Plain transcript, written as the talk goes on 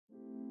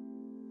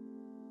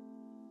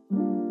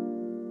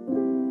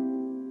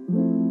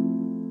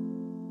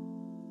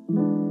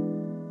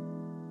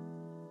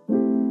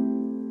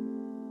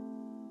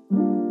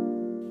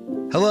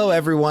Hello,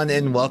 everyone,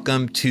 and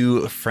welcome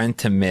to Friend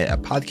to Mit, a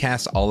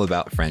podcast all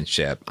about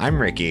friendship.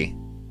 I'm Ricky.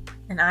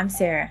 And I'm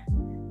Sarah.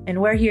 And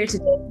we're here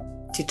today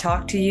to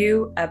talk to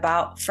you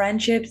about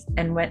friendships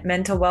and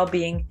mental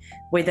well-being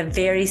with a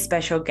very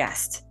special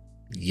guest.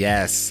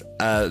 Yes,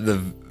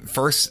 the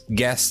first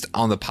guest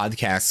on the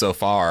podcast so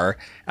far.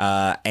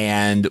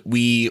 And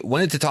we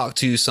wanted to talk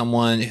to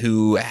someone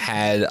who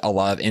had a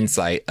lot of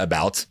insight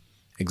about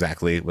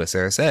exactly what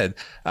Sarah said,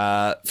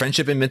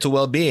 friendship and mental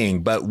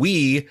well-being. But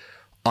we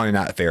are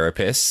not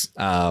therapists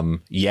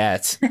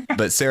yet,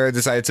 but Sarah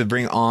decided to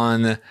bring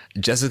on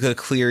Jessica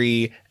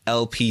Cleary,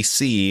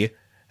 LPC,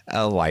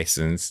 a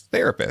licensed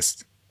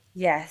therapist.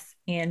 Yes,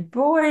 and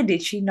boy,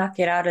 did she knock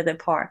it out of the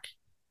park.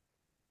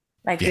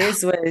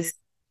 This was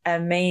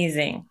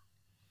amazing.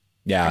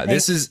 Yeah,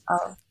 this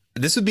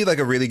would be like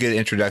a really good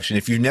introduction.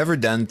 If you've never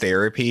done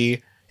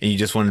therapy and you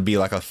just want to be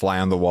like a fly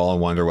on the wall and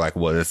wonder like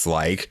what it's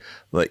like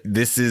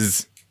this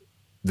is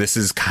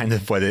kind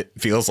of what it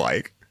feels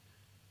like.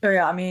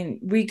 Yeah, I mean,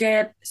 we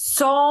get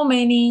so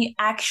many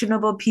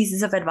actionable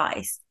pieces of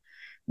advice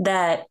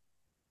that,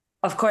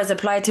 of course,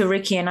 apply to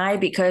Ricky and I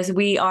because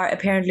we are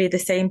apparently the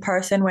same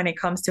person when it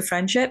comes to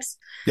friendships.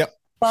 Yep.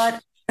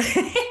 But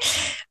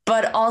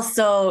but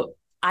also,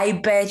 I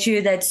bet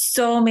you that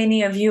so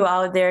many of you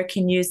out there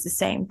can use the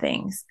same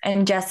things.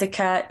 And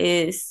Jessica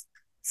is,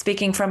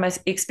 speaking from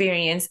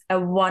experience,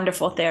 a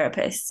wonderful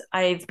therapist.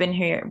 I've been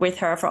here with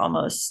her for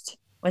almost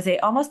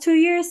 2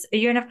 years, a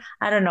year and a half?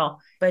 I don't know.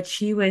 But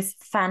she was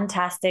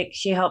fantastic.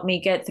 She helped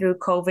me get through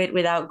COVID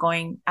without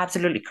going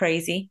absolutely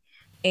crazy.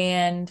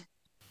 And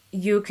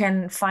you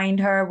can find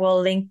her.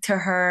 We'll link to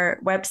her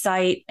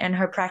website and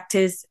her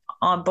practice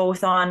on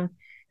the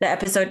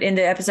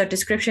episode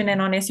description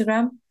and on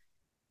Instagram.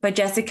 But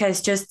Jessica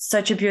is just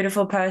such a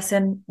beautiful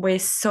person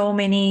with so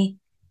many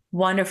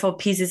wonderful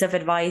pieces of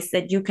advice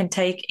that you can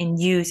take and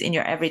use in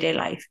your everyday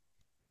life.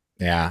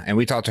 Yeah. And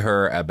we talked to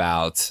her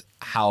about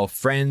how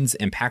friends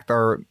impact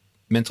our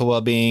mental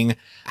well-being,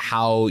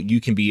 how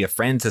you can be a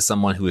friend to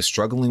someone who is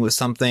struggling with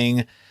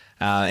something,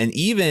 and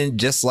even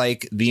just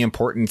like the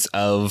importance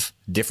of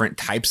different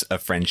types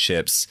of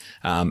friendships,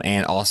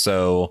 and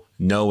also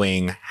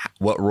knowing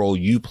what role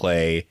you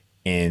play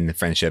in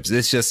friendships.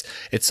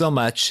 It's so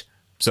much.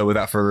 So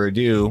without further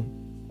ado,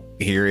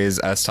 here is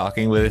us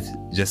talking with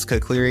Jessica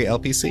Cleary,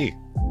 LPC.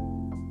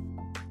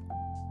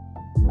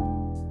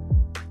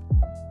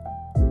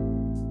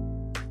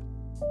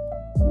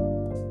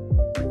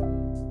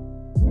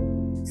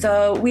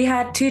 So we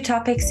had two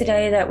topics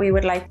today that we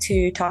would like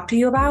to talk to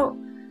you about.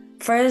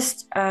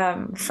 First,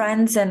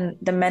 friends and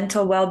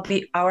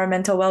our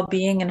mental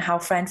well-being and how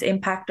friends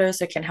impact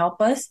us or can help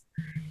us.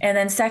 And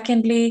then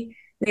secondly,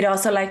 we'd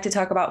also like to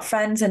talk about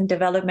friends and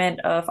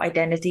development of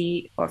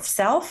identity or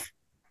self,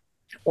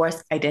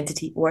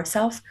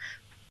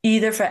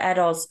 either for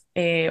adults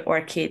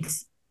or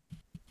kids.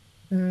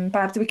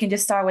 Perhaps we can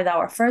just start with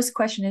our first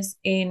question is,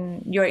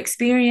 in your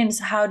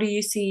experience, how do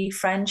you see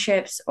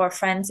friendships or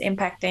friends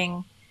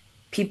impacting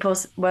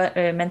people's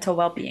mental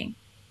well-being?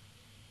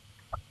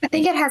 I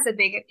think it has a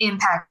big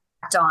impact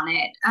on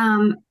it.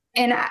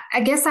 And I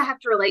guess I have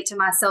to relate to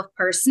myself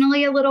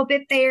personally a little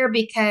bit there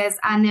because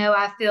I know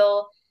I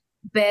feel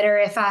better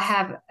if I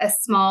have a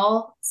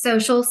small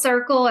social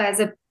circle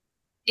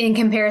in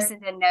comparison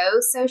to no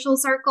social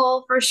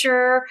circle for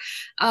sure.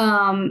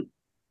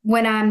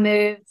 When I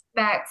moved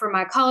back from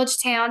my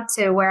college town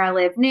to where I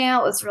live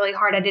now, it was really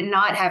hard. I did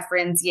not have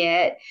friends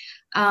yet.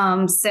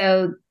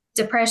 So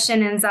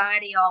depression,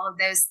 anxiety, all of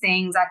those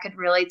things, I could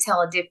really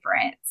tell a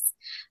difference.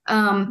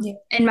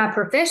 In my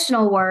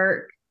professional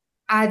work,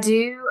 I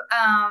do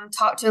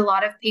talk to a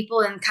lot of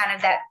people in kind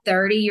of that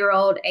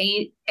 30-year-old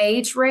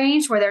age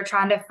range where they're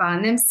trying to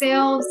find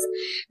themselves,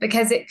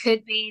 because it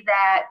could be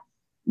that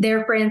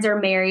their friends are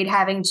married,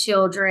 having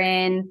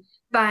children,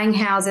 buying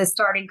houses,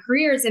 starting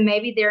careers, and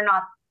maybe they're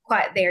not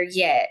quite there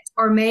yet.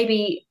 Or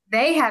maybe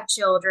they have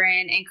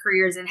children and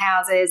careers and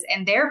houses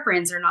and their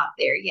friends are not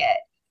there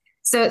yet.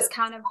 So it's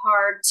kind of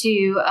hard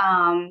to,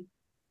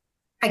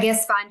 I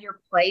guess, find your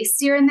place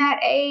here in that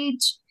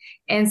age.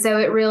 And so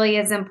it really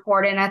is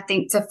important, I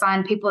think, to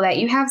find people that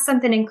you have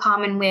something in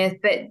common with,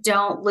 but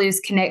don't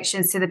lose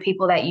connections to the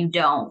people that you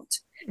don't.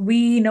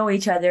 We know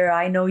each other.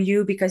 I know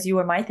you because you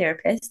were my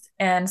therapist.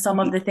 And some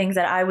of the things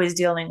that I was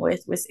dealing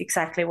with was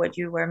exactly what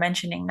you were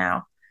mentioning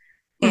now.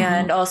 Mm-hmm.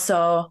 And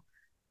also,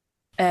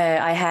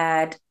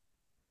 I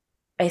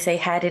say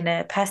had in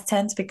a past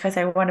tense because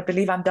I want to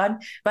believe I'm done,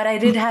 but I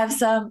did have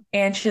some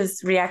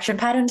anxious reaction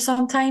patterns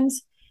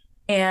sometimes.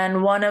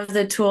 And one of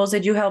the tools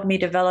that you helped me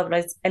develop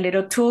was a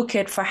little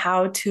toolkit for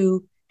how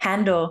to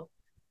handle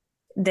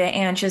the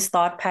anxious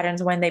thought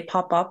patterns when they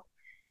pop up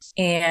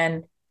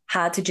and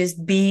how to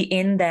just be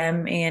in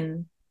them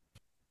and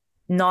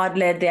not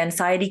let the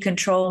anxiety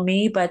control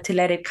me, but to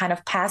let it kind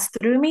of pass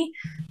through me.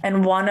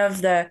 And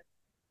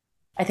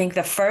I think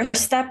the first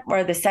step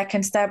or the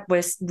second step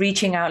was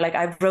reaching out. Like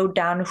I wrote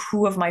down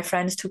who of my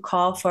friends to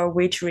call for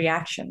which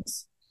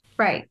reactions.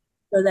 Right.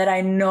 So that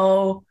I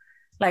know,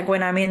 like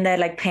when I'm in that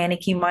like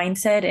panicky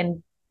mindset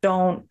and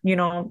don't,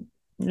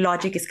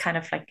 logic is kind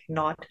of like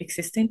not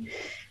existing,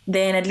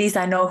 then at least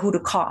I know who to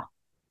call.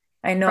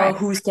 I know Right.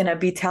 who's going to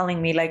be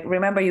telling me, like,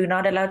 remember, you're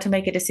not allowed to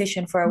make a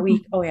decision for a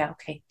week. Oh, yeah.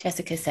 Okay.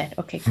 Jessica said,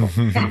 okay, cool.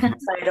 So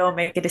I don't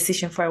make a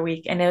decision for a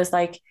week. And it was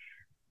like,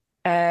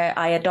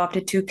 I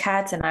adopted 2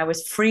 cats and I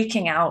was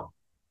freaking out.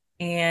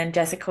 And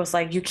Jessica was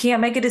like, you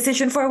can't make a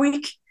decision for a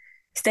week.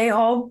 Stay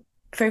home,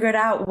 figure it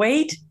out,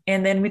 wait.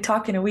 And then we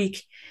talk in a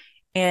week.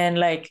 And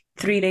like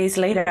 3 days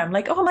later, I'm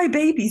like, oh, my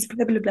babies,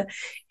 blah, blah, blah.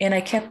 And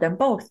I kept them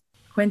both.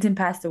 Quentin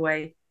passed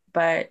away,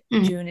 but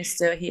June is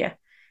still here.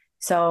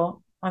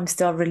 So I'm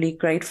still really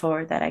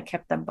grateful that I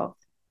kept them both.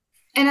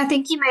 And I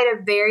think you made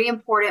a very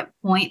important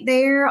point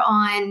there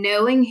on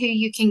knowing who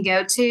you can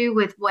go to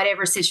with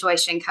whatever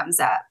situation comes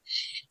up.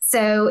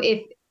 So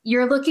if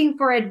you're looking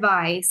for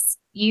advice,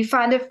 you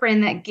find a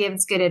friend that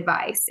gives good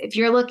advice. If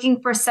you're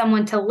looking for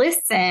someone to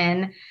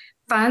listen,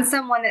 find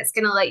someone that's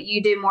going to let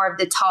you do more of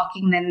the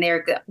talking than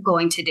they're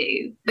going to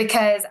do.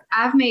 Because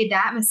I've made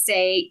that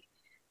mistake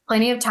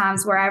plenty of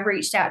times where I've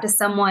reached out to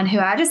someone who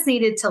I just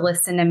needed to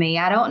listen to me.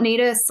 I don't need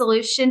a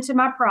solution to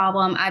my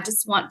problem. I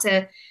just want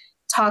to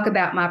talk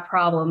about my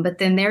problem. But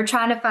then they're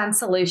trying to find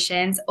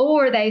solutions,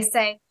 or they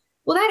say,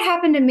 well, that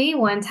happened to me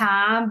one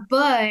time,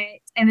 but,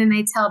 and then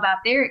they tell about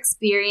their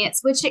experience,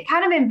 which it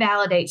kind of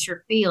invalidates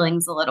your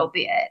feelings a little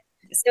bit.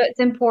 So it's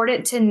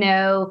important to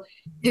know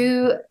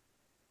who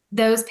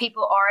those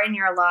people are in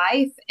your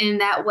life. And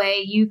that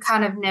way you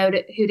kind of know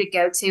who to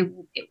go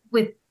to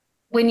with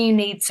when you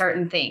need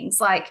certain things.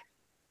 Like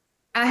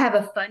I have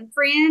a fun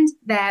friend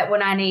that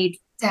when I need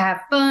to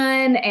have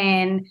fun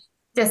and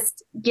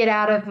just get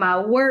out of my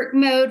work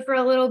mode for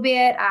a little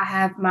bit, I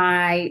have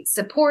my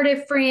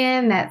supportive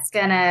friend that's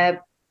going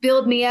to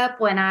build me up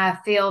when I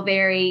feel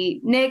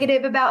very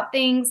negative about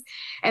things.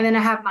 And then I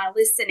have my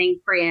listening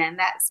friend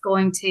that's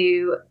going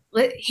to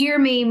hear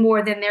me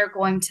more than they're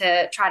going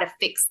to try to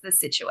fix the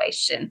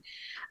situation.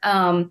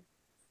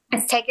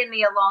 It's taken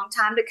me a long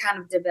time to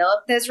kind of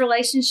develop those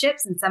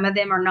relationships, and some of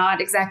them are not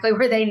exactly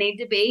where they need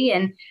to be.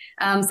 And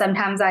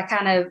sometimes I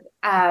kind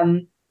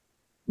of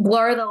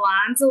blur the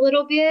lines a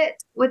little bit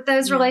with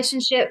those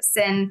relationships.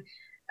 And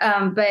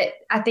but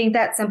I think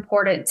that's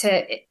important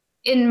to,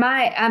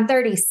 I'm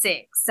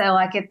 36. So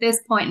like at this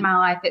point in my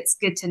life, it's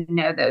good to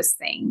know those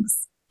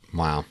things.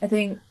 Wow. I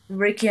think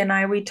Ricky and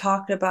I, we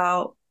talked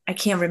about, I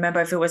can't remember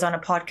if it was on a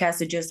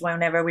podcast or just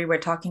whenever we were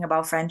talking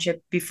about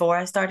friendship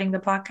before starting the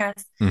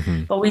podcast,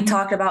 but we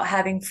talked about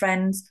having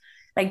friends,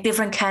 like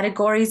different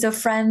categories of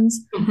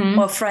friends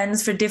or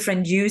friends for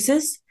different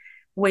uses,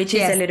 which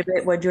is a little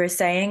bit what you're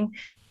saying.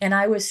 And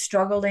I was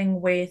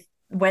struggling with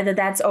whether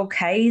that's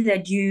okay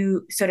that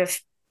you sort of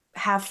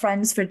have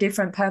friends for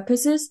different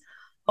purposes,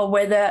 or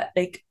whether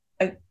like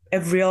a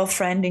real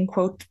friend in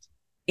quote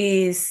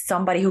is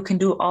somebody who can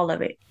do all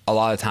of it. A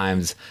lot of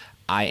times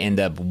I end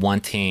up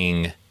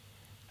wanting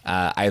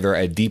either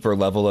a deeper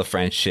level of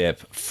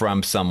friendship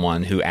from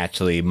someone who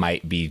actually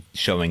might be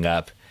showing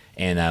up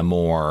in a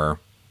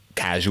more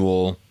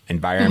casual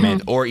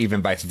environment, or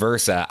even vice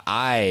versa.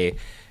 I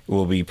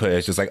will be put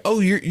as just like, oh,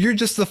 you're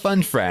just the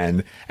fun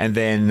friend. And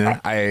then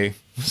I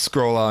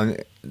scroll on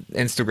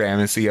Instagram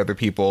and see other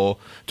people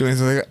doing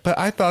something like, but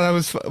I thought I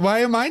was, why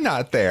am I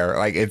not there?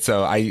 Like, and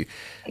so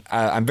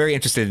I'm very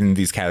interested in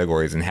these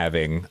categories and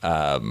having,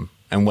 and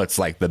what's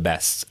like the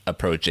best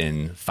approach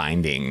in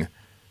finding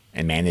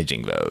and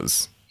managing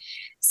those.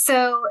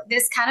 So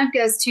this kind of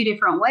goes 2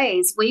 different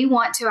ways. We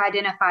want to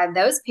identify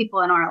those people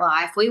in our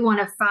life. We want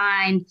to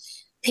find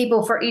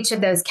people for each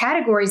of those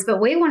categories, but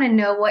we want to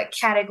know what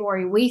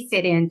category we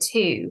fit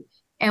into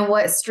and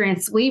what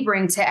strengths we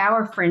bring to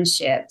our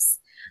friendships.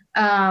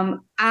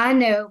 I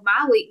know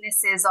my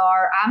weaknesses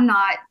are I'm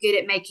not good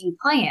at making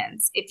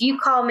plans. If you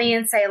call me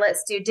and say,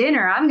 let's do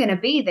dinner, I'm going to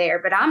be there,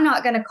 but I'm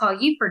not going to call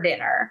you for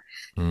dinner.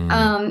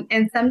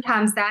 And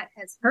sometimes that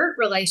has hurt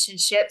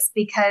relationships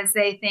because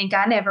they think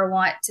I never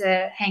want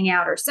to hang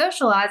out or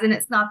socialize. And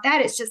it's not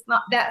that. It's just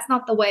not, that's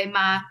not the way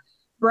my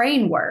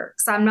brain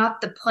works. I'm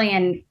not the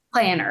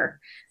planner.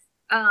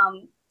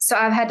 So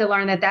I've had to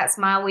learn that that's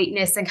my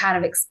weakness and kind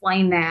of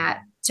explain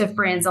that to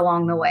friends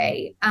along the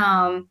way.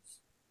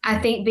 I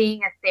think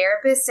being a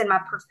therapist in my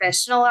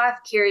professional life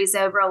carries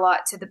over a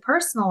lot to the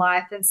personal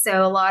life. And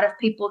so a lot of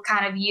people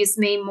kind of use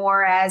me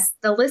more as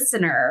the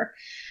listener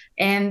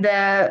and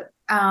the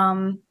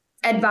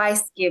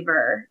advice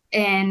giver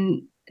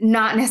and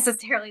not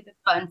necessarily the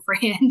fun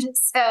friend.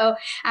 So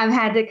I've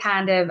had to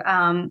kind of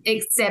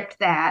accept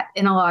that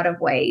in a lot of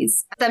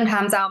ways.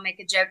 Sometimes I'll make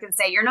a joke and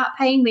say, you're not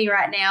paying me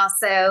right now,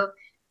 so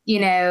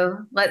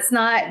let's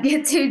not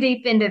get too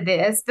deep into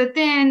this. But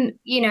then,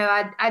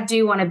 I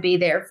do want to be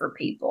there for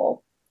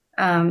people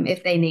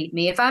if they need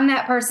me. If I'm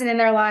that person in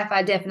their life,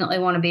 I definitely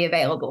want to be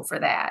available for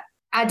that.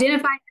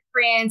 Identifying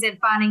friends and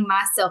finding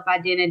my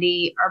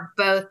self-identity are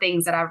both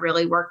things that I've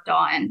really worked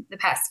on the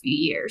past few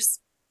years.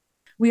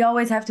 We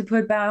always have to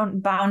put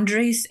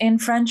boundaries in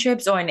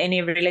friendships or in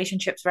any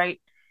relationships, right?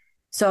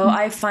 So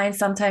I find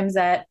sometimes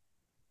that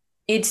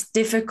it's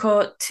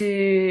difficult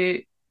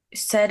to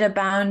set a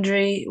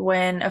boundary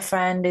when a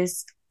friend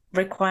is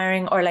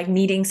requiring or like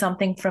needing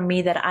something from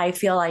me that I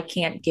feel I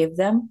can't give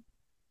them.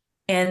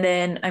 And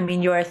then, I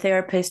mean, you're a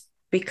therapist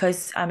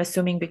because I'm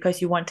assuming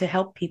because you want to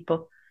help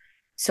people.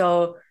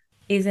 So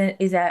is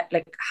that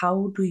like,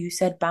 how do you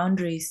set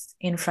boundaries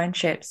in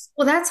friendships?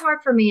 Well, that's hard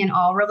for me in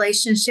all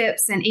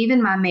relationships and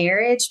even my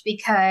marriage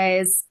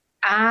because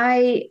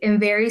I am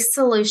very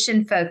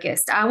solution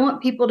focused. I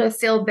want people to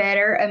feel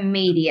better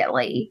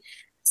immediately.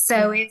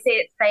 So Yeah.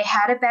 if they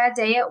had a bad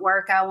day at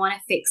work, I want to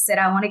fix it.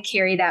 I want to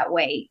carry that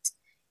weight.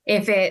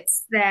 If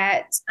it's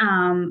that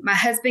my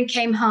husband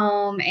came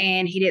home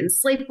and he didn't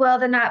sleep well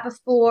the night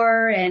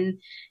before and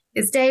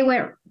his day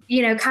went,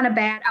 kind of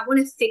bad, I want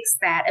to fix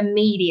that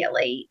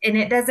immediately. And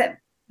it doesn't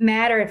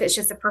matter if it's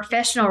just a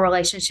professional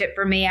relationship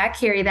for me. I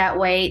carry that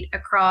weight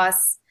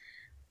across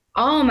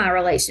all my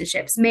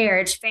relationships,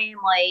 marriage,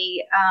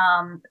 family,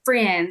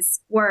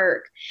 friends,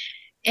 work.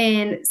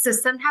 And so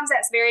sometimes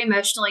that's very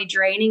emotionally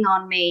draining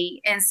on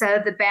me. And so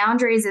the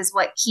boundaries is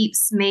what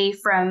keeps me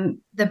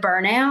from the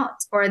burnout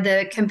or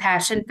the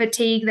compassion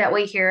fatigue that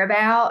we hear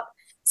about.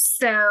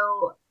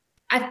 So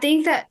I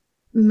think that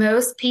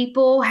most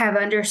people have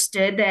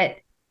understood that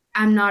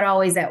I'm not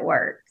always at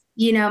work.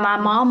 My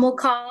mom will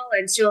call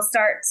and she'll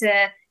start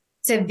to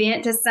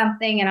vent to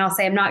something and I'll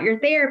say, I'm not your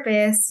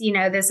therapist.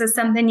 This is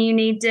something you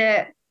need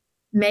to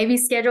maybe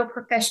schedule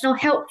professional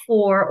help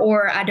for,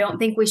 or I don't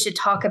think we should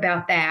talk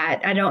about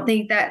that. I don't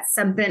think that's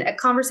a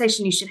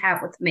conversation you should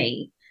have with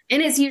me.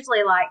 And it's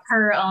usually like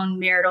her own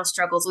marital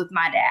struggles with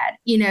my dad,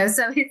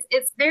 so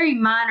it's very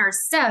minor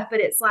stuff,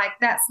 but it's like,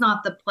 that's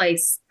not the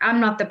place. I'm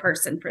not the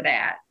person for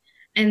that.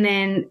 And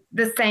then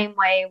the same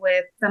way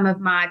with some of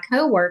my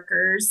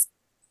coworkers,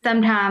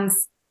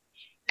 sometimes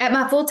at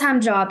my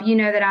full-time job,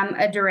 that I'm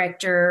a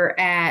director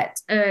at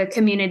a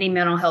community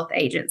mental health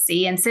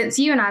agency. And since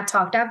you and I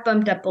talked, I've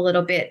bumped up a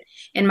little bit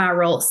in my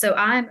role. So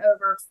I'm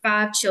over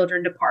 5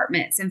 children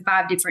departments in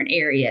 5 different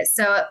areas.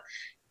 So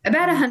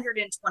about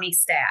 120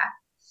 staff.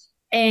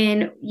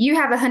 And you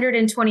have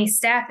 120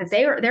 staff that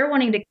they're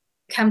wanting to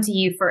come to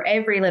you for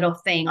every little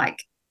thing.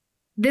 Like,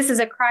 this is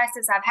a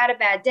crisis. I've had a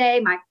bad day.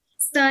 My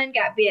son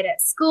got bit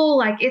at school.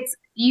 Like, it's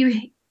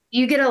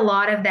you get a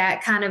lot of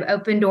that kind of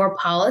open door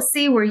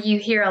policy where you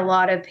hear a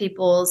lot of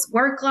people's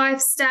work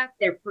life stuff,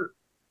 their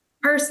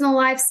personal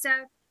life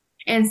stuff.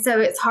 And so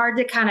it's hard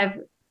to kind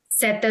of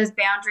set those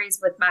boundaries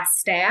with my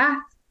staff,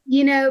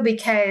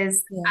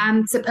 because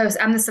I'm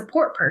the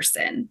support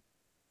person.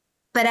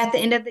 But at the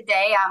end of the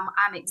day,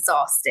 I'm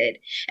exhausted.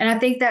 And I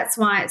think that's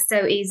why it's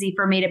so easy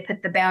for me to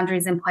put the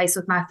boundaries in place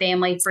with my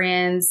family,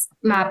 friends,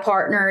 my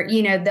partner,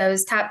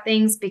 those type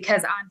things,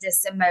 because I'm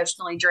just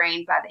emotionally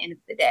drained by the end of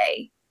the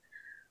day.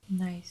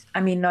 Nice.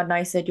 I mean, not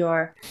nice that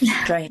you're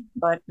drained,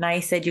 but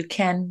nice that you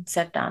can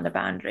set down the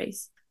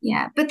boundaries.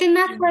 Yeah. But then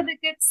that's where the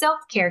good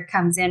self-care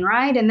comes in,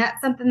 right? And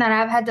that's something that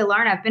I've had to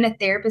learn. I've been a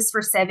therapist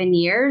for 7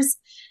 years.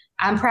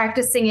 I'm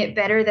practicing it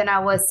better than I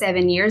was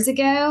 7 years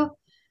ago.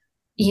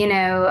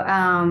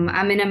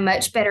 I'm in a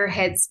much better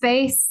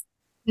headspace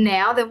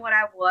now than what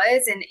I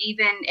was. And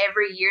even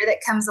every year that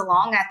comes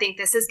along, I think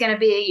this is going to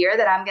be a year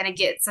that I'm going to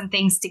get some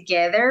things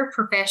together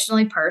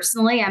professionally,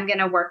 personally. I'm going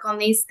to work on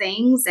these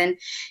things. And,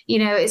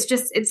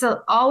 it's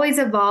always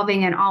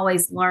evolving and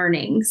always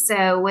learning.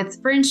 So with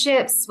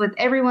friendships, with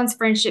everyone's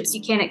friendships,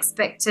 you can't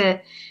expect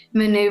to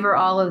maneuver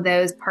all of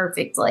those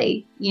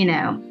perfectly,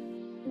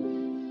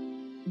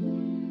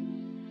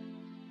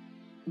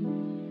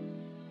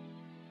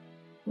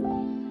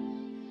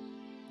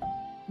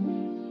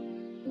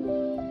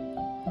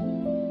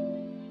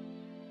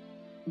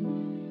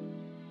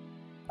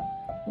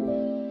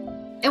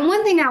 And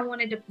one thing I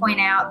wanted to point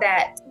out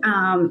that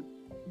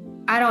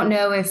I don't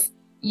know if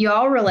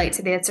y'all relate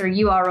to this or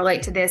you all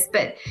relate to this,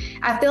 but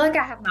I feel like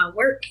I have my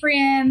work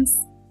friends,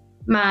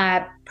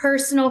 my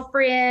personal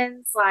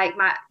friends, like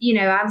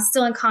I'm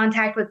still in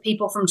contact with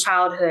people from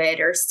childhood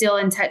or still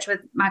in touch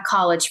with my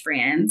college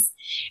friends.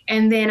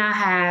 And then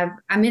I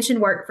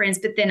mentioned work friends,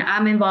 but then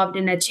I'm involved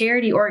in a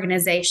charity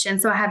organization.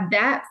 So I have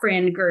that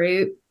friend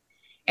group.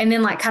 And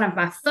then like kind of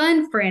my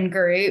fun friend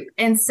group.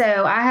 And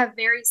so I have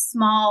very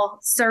small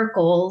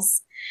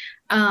circles.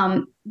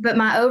 But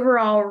my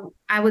overall,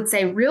 I would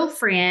say real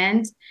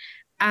friend,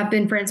 I've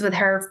been friends with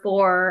her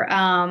for,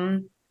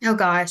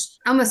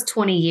 almost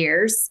 20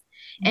 years.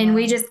 Wow. And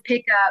we just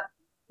pick up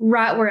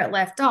right where it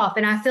left off.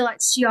 And I feel like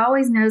she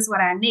always knows what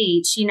I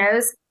need. She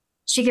knows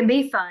she can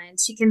be fun.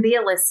 She can be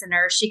a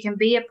listener. She can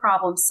be a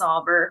problem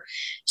solver.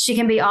 She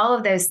can be all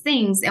of those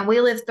things. And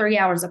we live 3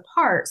 hours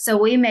apart. So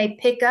we may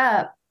pick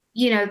up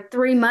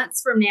 3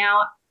 months from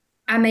now,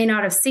 I may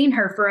not have seen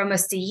her for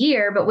almost a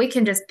year, but we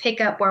can just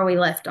pick up where we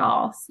left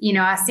off.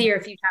 I see her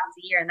a few times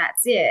a year and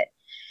that's it.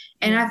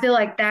 And I feel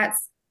like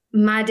that's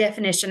my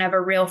definition of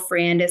a real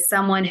friend, is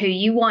someone who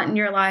you want in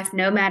your life,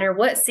 no matter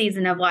what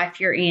season of life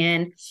you're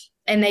in,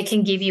 and they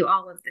can give you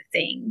all of the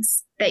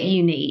things that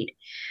you need.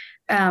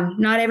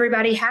 Not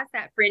everybody has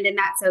that friend, and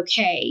that's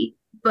okay.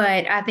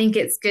 But I think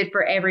it's good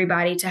for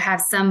everybody to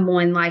have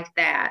someone like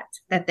that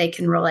they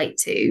can relate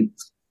to.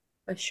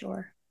 For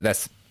sure.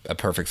 That's a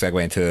perfect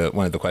segue into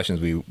one of the questions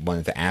we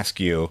wanted to ask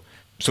you.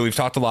 So we've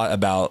talked a lot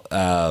about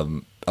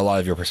a lot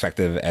of your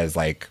perspective as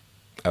like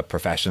a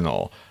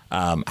professional.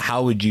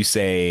 How would you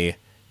say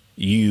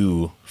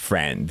you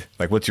friend?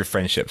 Like, what's your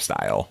friendship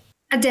style?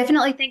 I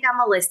definitely think I'm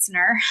a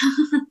listener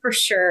for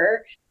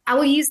sure. I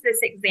will use this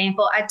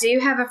example. I do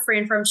have a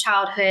friend from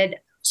childhood.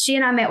 She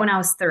and I met when I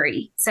was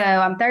 3. So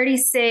I'm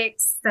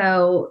 36.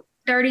 So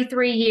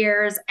 33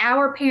 years.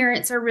 Our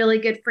parents are really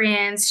good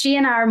friends. She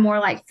and I are more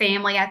like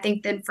family, I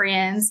think, than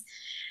friends.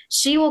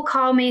 She will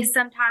call me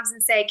sometimes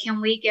and say, can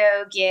we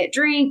go get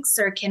drinks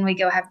or can we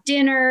go have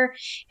dinner?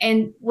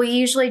 And we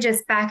usually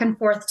just back and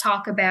forth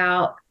talk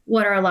about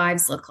what our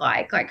lives look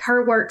like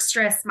her work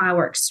stress, my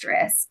work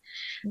stress.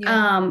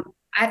 Yeah.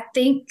 I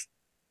think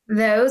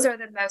those are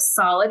the most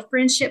solid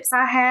friendships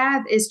I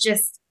have, is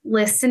just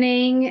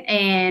listening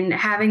and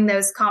having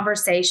those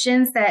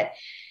conversations that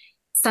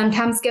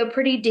sometimes go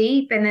pretty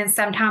deep and then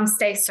sometimes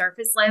stay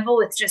surface level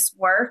with just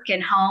work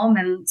and home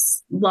and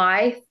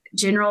life,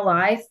 general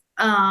life.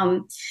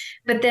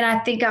 But then I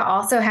think I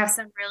also have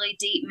some really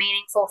deep,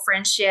 meaningful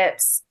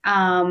friendships.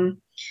 I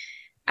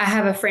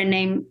have a friend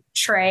named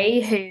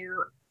Trey who,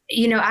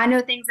 I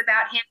know things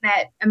about him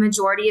that a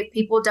majority of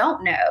people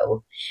don't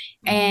know.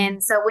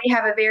 And so we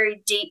have a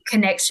very deep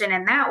connection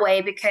in that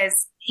way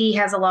because he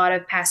has a lot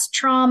of past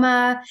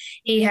trauma.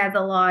 He has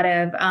a lot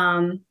of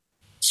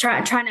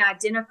trying to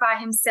identify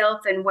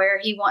himself and where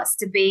he wants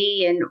to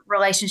be and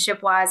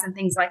relationship wise and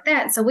things like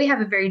that. So we have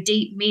a very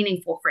deep,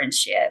 meaningful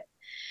friendship.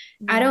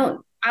 Yeah.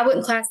 I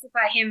wouldn't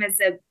classify him as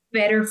a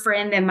better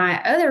friend than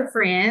my other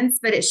friends,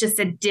 but it's just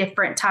a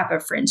different type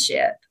of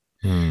friendship.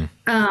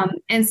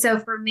 And so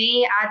for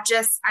me, I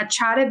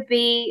try to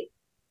be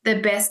the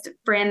best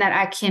friend that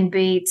I can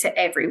be to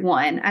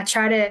everyone. I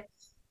try to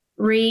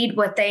read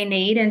what they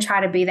need and try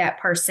to be that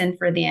person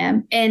for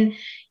them. And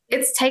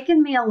it's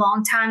taken me a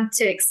long time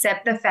to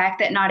accept the fact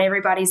that not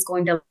everybody's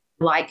going to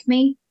like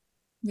me.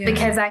 Yeah.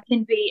 Because I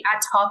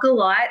talk a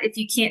lot. If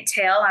you can't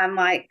tell, I'm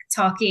like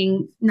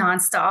talking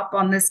nonstop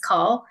on this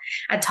call.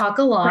 I talk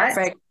a lot.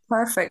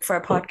 Perfect for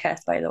a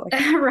podcast, by the way.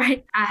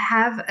 Right. I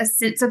have a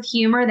sense of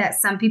humor that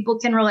some people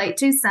can relate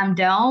to, some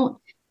don't.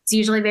 It's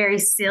usually very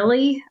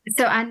silly.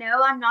 So I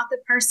know I'm not the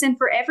person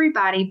for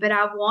everybody, but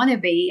I want to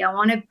be.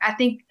 I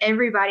think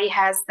everybody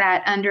has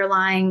that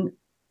underlying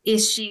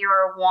issue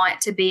or want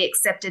to be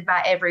accepted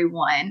by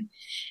everyone.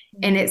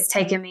 And it's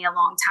taken me a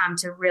long time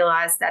to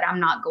realize that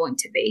I'm not going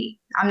to be.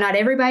 I'm not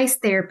everybody's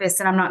therapist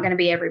and I'm not going to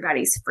be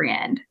everybody's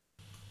friend.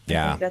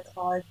 Yeah. I think that's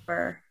hard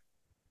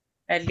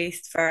at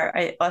least for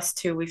us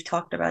two. We've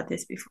talked about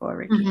this before,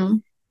 Ricky. Mm-hmm.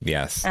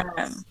 Yes.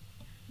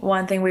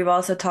 One thing we've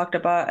also talked a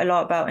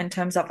lot about in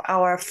terms of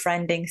our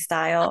friending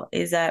style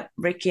is that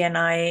Ricky and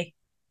I'm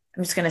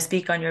just going to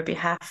speak on your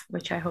behalf,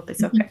 which I hope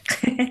is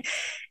okay.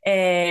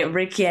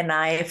 Ricky and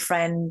I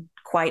friend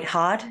quite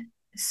hard.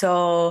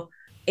 So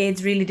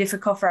it's really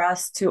difficult for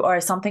us or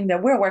something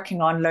that we're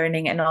working on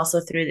learning, and also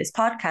through this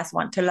podcast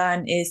want to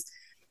learn, is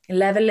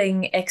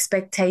leveling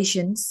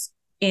expectations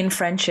in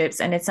friendships.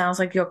 And it sounds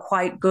like you're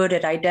quite good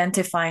at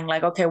identifying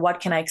like, okay,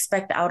 what can I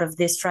expect out of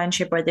this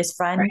friendship or this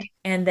friend? Right.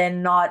 And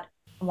then not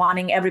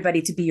wanting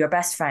everybody to be your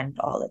best friend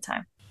all the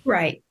time.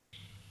 Right.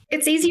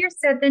 It's easier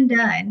said than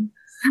done.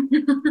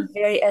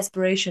 Very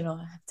aspirational,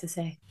 I have to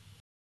say.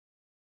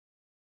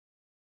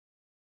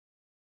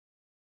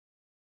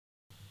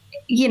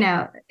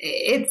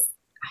 It's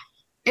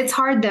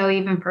hard though,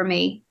 even for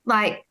me.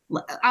 Like,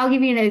 I'll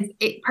give you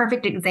a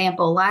perfect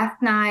example.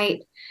 Last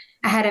night,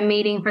 I had a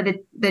meeting for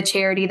the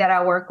charity that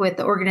I work with,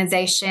 the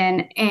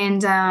organization.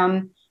 And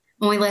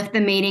when we left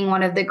the meeting,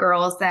 one of the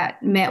girls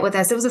that met with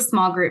us, it was a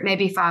small group,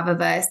 maybe 5 of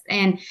us.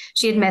 And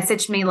she had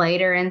messaged me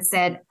later and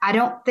said, I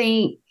don't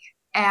think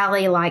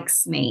Allie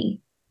likes me.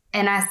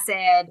 And I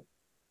said,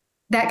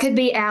 that could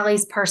be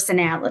Allie's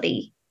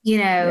personality. We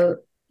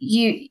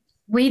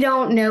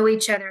don't know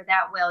each other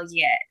that well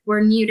yet.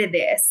 We're new to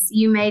this.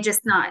 You may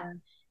just not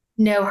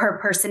know her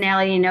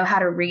personality and know how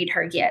to read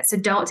her yet. So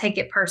don't take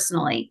it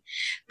personally.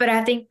 But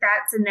I think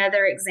that's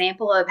another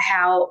example of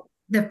how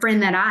the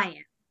friend that I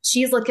am,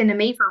 she's looking to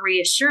me for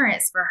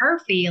reassurance for her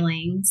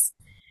feelings.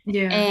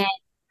 Yeah. And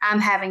I'm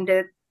having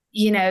to,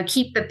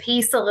 keep the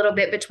peace a little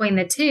bit between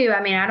the two.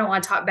 I mean, I don't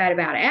want to talk bad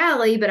about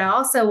Allie, but I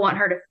also want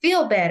her to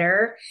feel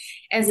better.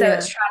 And so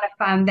it's trying to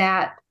find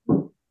that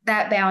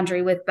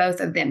boundary with both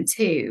of them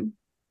too.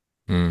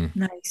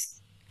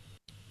 Nice.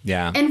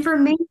 Yeah. And for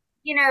me,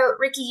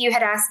 Ricky, you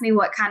had asked me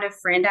what kind of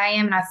friend I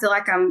am, and I feel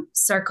like I'm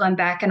circling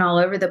back and all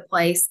over the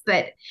place,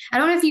 but I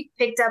don't know if you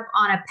picked up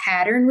on a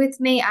pattern with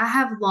me. I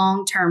have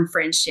long-term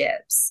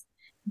friendships.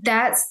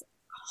 That's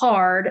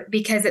hard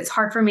because it's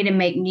hard for me to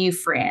make new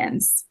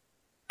friends.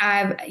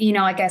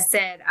 Like I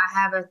said, I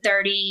have a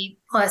 30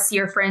 plus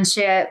year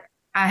friendship.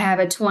 I have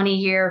a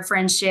 20-year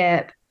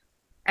friendship.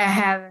 I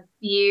have a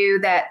few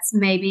that's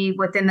maybe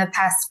within the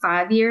past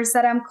 5 years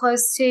that I'm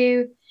close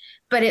to.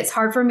 But it's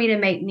hard for me to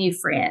make new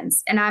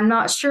friends. And I'm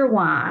not sure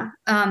why.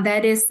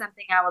 That is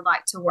something I would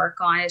like to work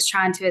on, is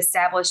trying to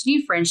establish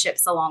new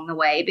friendships along the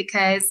way.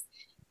 Because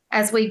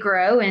as we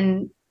grow,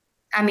 and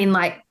I mean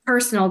like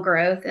personal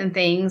growth and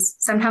things,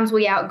 sometimes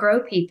we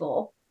outgrow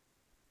people.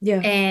 Yeah.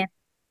 And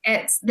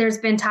there's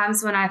been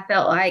times when I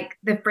felt like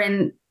the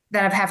friend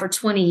that I've had for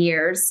 20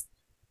 years,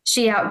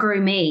 she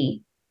outgrew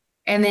me.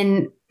 And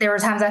then there were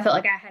times I felt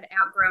like I had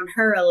outgrown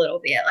her a little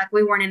bit, like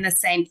we weren't in the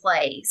same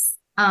place.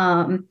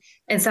 And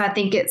so I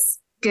think it's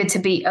good to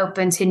be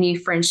open to new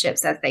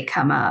friendships as they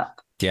come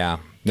up. Yeah.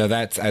 No,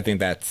 I think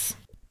that's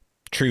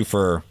true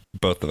for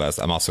both of us.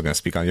 I'm also going to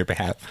speak on your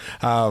behalf.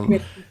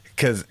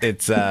 Cause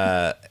cause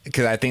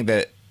I think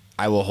that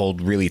I will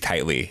hold really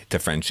tightly to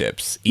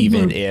friendships,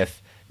 even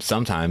if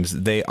sometimes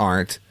they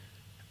aren't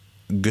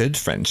good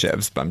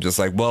friendships, but I'm just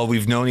like, well,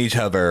 we've known each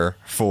other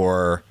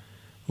for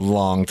a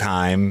long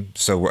time.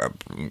 So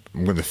I'm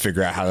going to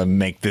figure out how to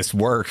make this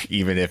work,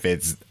 even if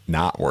it's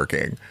not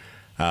working.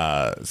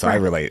 So I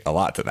relate a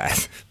lot to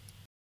that.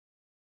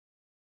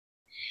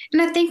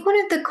 And I think one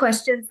of the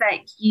questions that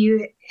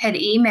you had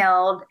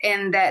emailed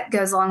and that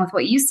goes along with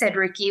what you said,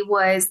 Ricky,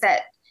 was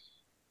that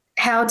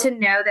how to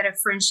know that a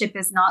friendship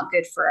is not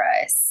good for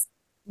us.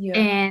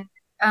 Yeah.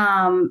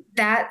 And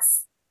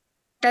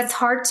that's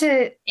hard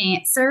to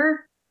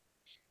answer,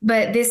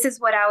 but this is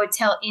what I would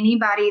tell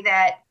anybody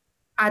that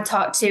I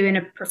talk to in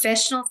a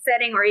professional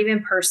setting or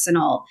even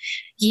personal.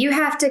 You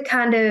have to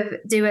kind of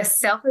do a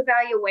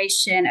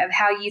self-evaluation of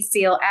how you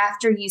feel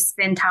after you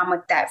spend time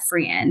with that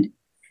friend.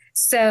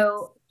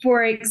 So,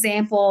 for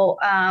example,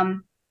 I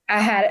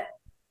had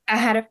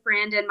a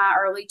friend in my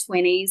early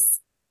 20s.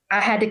 I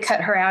had to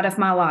cut her out of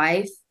my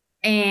life,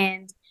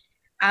 and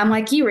I'm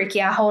like you,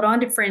 Ricky. I hold on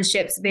to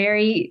friendships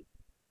very,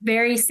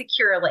 very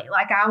securely.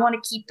 Like I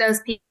want to keep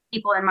those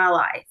people in my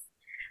life.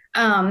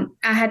 I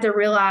had to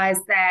realize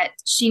that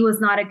she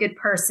was not a good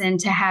person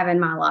to have in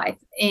my life,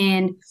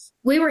 and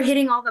we were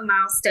hitting all the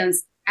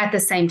milestones at the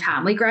same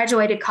time. We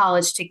graduated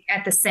college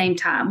at the same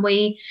time.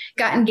 We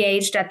got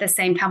engaged at the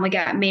same time. We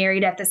got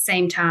married at the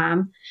same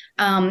time.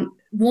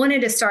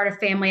 Wanted to start a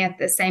family at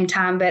the same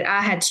time, but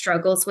I had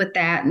struggles with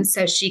that. And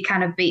so she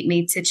kind of beat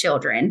me to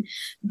children.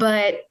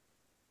 But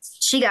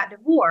she got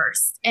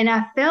divorced. And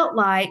I felt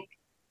like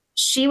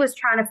she was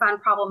trying to find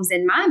problems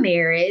in my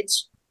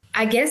marriage.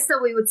 I guess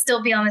so we would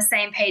still be on the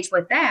same page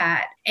with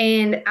that.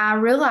 And I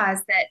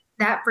realized that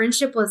that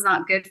friendship was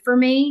not good for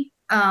me.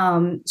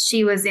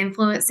 She was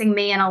influencing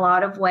me in a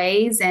lot of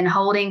ways and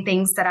holding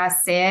things that I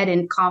said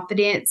in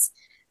confidence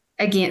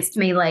against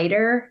me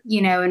later,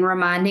 and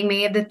reminding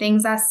me of the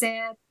things I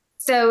said.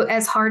 So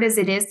as hard as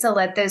it is to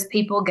let those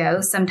people go,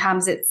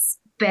 sometimes it's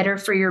better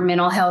for your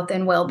mental health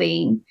and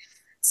well-being.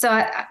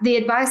 So the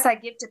advice I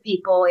give to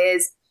people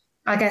is,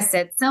 like I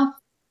said,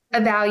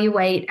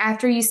 self-evaluate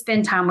after you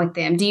spend time with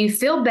them. Do you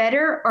feel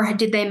better or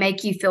did they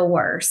make you feel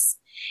worse?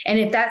 And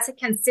if that's a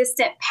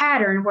consistent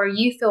pattern where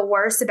you feel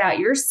worse about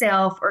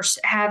yourself or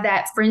have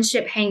that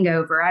friendship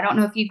hangover, I don't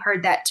know if you've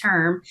heard that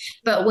term,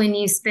 but when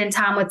you spend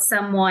time with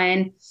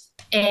someone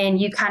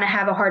and you kind of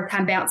have a hard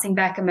time bouncing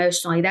back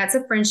emotionally, that's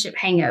a friendship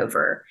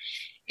hangover.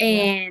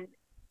 And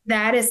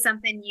that is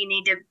something you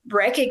need to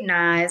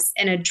recognize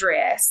and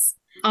address.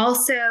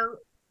 Also,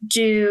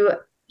 do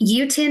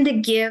you tend to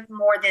give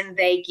more than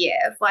they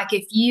give? Like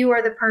if you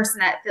are the person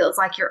that feels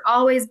like you're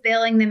always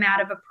bailing them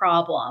out of a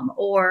problem,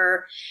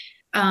 or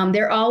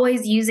they're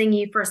always using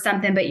you for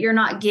something, but you're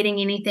not getting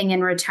anything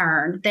in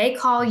return. They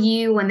call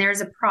you when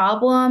there's a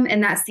problem,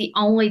 and that's the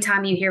only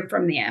time you hear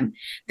from them.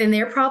 Then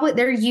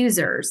they're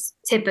users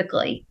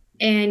typically.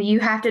 And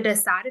you have to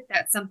decide if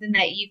that's something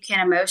that you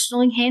can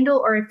emotionally handle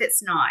or if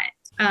it's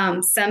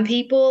not. Some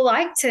people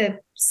like to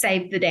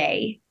save the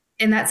day,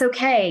 and that's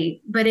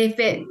okay. But if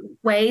it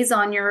weighs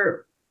on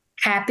your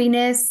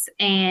happiness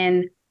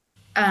and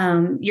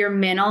your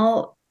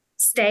mental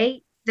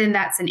state, then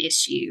that's an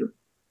issue.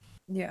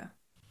 Yeah.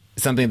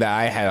 Something that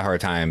I had a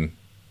hard time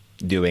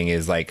doing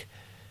is like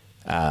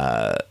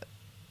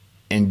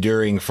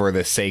enduring for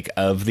the sake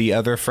of the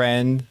other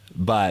friend,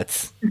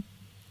 but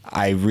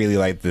I really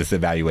like this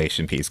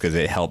evaluation piece because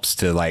it helps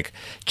to like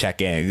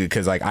check in,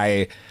 because like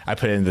I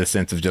put it in the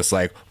sense of just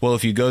like, well,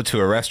 if you go to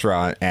a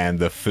restaurant and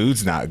the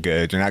food's not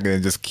good, you're not going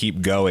to just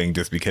keep going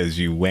just because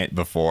you went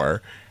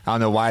before. I don't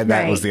know why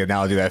that was the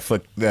analogy that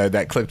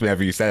that clicked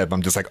whenever you said it. But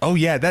I'm just like, oh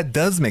yeah, that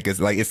does make us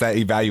like, it's that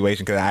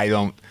evaluation, because I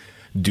don't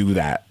do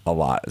that a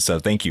lot. So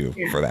thank you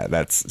for that.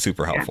 That's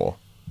super helpful.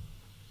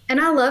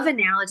 And I love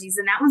analogies,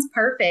 and that one's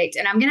perfect.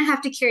 And I'm going to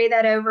have to carry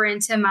that over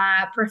into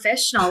my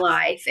professional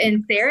life.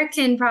 And Sarah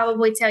can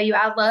probably tell you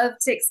I love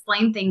to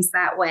explain things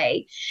that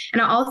way.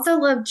 And I also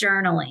love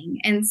journaling.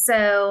 And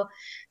so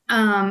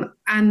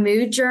I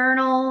mood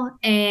journal,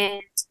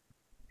 and,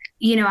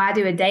 I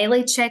do a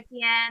daily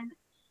check-in.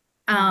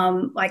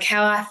 Like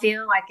how I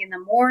feel like in the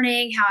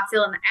morning, how I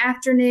feel in the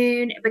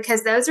afternoon,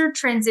 because those are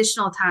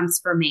transitional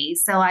times for me.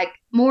 So like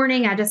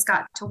morning, I just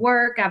got to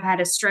work. I've had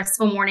a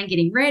stressful morning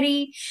getting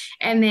ready,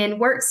 and then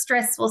work's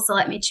stressful. So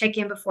let me check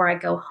in before I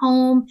go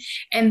home.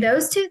 And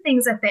those two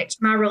things affect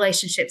my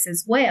relationships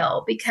as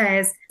well,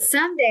 because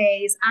some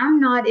days I'm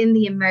not in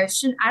the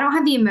emotion. I don't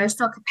have the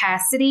emotional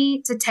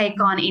capacity to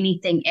take on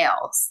anything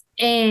else.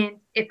 And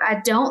if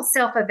I don't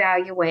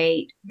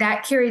self-evaluate,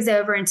 that carries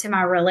over into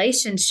my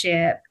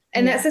relationship.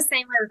 And that's the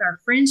same way with our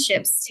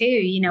friendships too.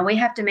 You know, we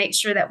have to make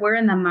sure that we're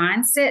in the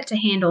mindset to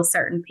handle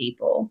certain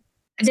people.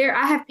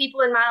 I have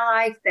people in my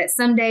life that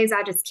some days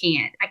I just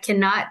can't. I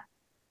cannot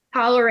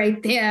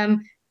tolerate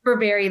them for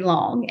very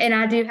long. And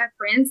I do have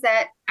friends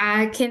that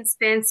I can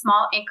spend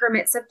small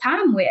increments of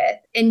time with.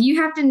 And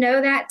you have to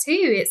know that too.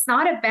 It's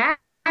not a bad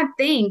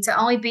thing to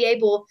only be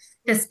able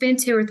to spend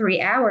 2 or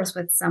 3 hours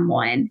with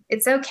someone.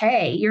 It's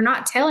okay. You're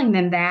not telling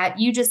them that.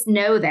 You just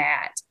know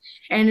that.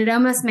 And it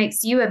almost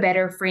makes you a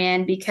better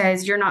friend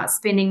because you're not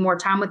spending more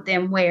time with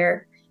them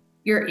where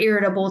you're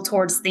irritable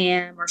towards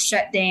them or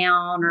shut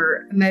down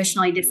or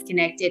emotionally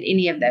disconnected,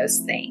 any of those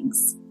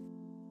things.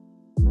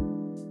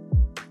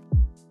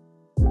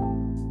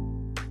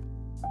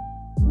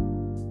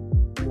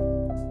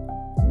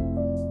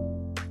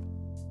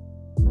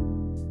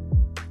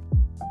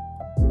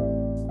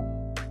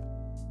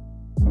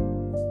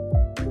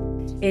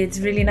 It's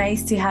really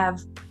nice to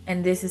have,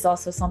 and this is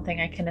also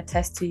something I can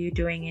attest to you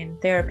doing in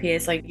therapy,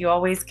 is like you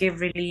always give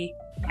really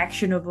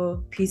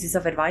actionable pieces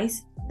of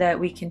advice that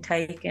we can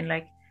take and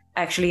like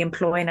actually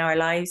employ in our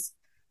lives.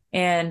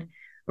 And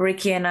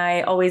Ricky and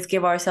I always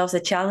give ourselves a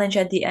challenge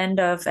at the end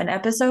of an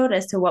episode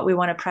as to what we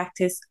want to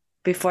practice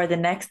before the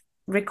next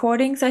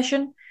recording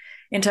session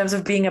in terms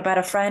of being a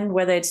better friend,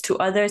 whether it's to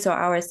others or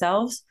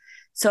ourselves.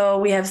 So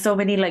we have so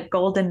many like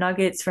golden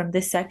nuggets from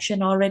this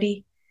section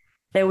already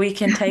that we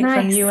can take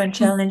from you and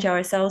challenge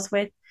ourselves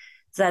with.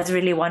 So that's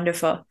really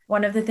wonderful.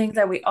 One of the things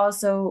that we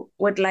also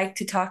would like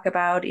to talk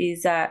about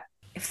is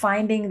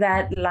finding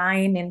that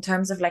line in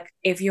terms of like,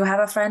 if you have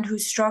a friend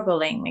who's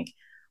struggling, like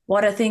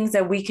what are things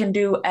that we can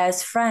do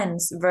as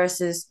friends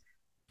versus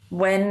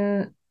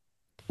whether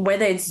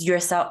it's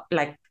yourself,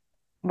 like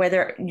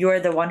whether you're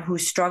the one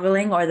who's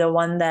struggling or the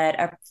one that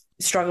a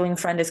struggling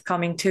friend is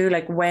coming to,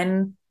 like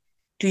when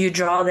do you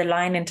draw the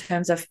line in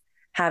terms of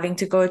having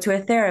to go to a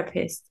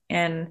therapist?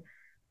 And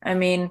I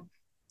mean,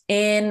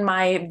 in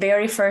my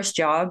very first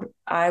job,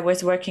 I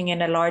was working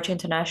in a large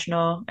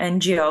international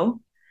NGO,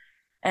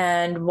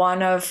 and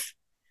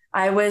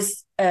I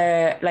was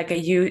like a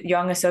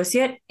young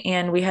associate,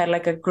 and we had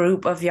like a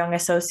group of young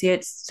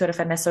associates, sort of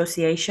an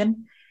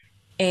association,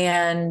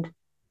 and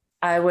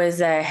I was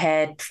a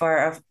head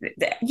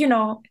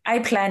I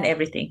plan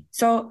everything.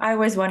 So I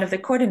was one of the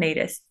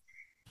coordinators,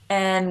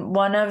 and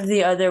one of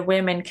the other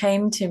women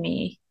came to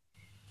me,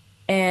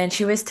 and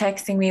she was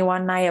texting me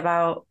one night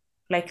about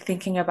like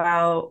thinking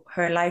about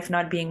her life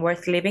not being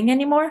worth living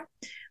anymore,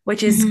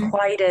 which is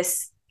quite a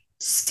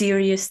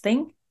serious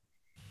thing.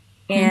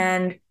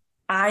 And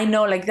I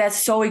know like that's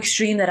so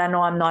extreme that I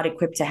know I'm not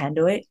equipped to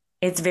handle it.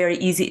 It's very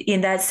easy in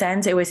that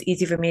sense. It was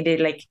easy for me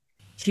to like,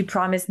 she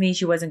promised me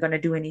she wasn't going to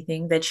do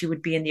anything, that she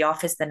would be in the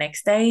office the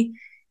next day.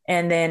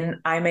 And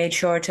then I made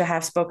sure to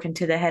have spoken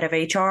to the head of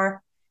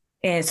HR,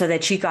 and so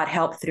that she got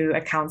help through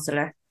a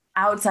counselor.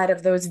 Outside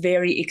of those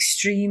very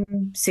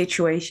extreme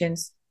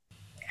situations,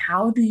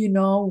 how do you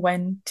know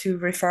when to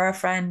refer a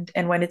friend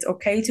and when it's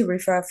okay to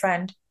refer a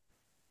friend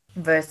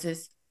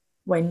versus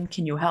when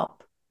can you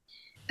help?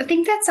 I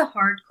think that's a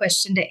hard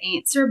question to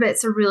answer, but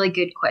it's a really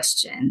good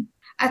question.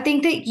 I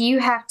think that you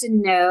have to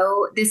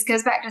know, this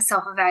goes back to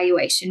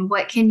self-evaluation.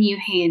 What can you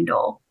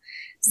handle?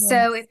 Yes.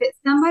 So if it's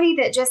somebody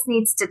that just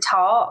needs to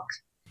talk,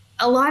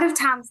 a lot of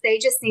times they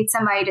just need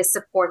somebody to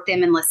support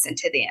them and listen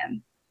to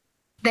them.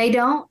 They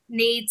don't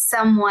need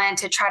someone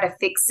to try to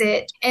fix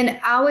it. And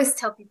I always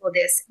tell people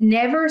this,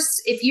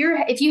 if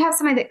you have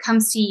somebody that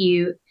comes to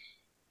you,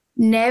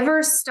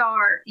 never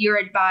start your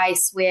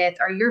advice with,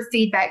 or your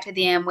feedback to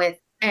them with,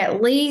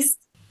 at least,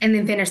 and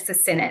then finish the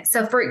sentence.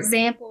 So for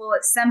example,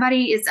 if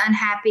somebody is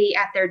unhappy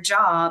at their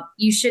job,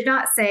 you should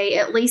not say,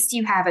 at least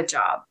you have a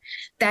job.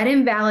 That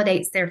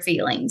invalidates their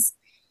feelings.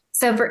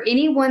 So for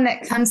anyone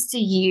that comes to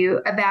you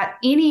about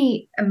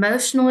any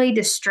emotionally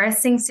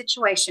distressing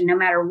situation, no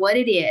matter what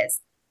it is,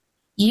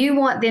 you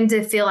want them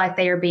to feel like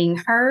they are being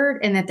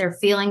heard and that their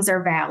feelings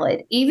are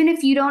valid. Even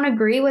if you don't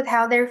agree with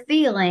how they're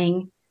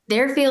feeling,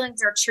 their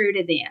feelings are true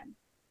to them.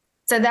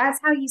 So that's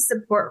how you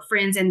support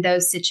friends in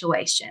those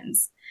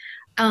situations.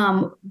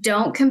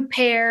 Don't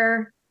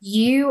compare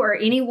you or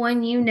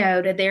anyone you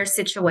know to their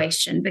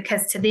situation,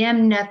 because to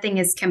them, nothing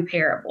is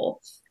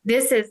comparable.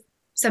 This is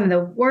some of the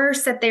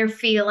worst that they're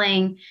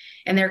feeling,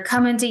 and they're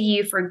coming to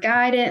you for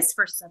guidance,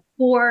 for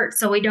support.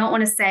 So we don't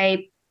want to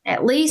say,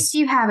 at least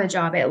you have a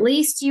job, at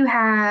least you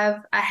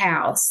have a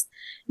house.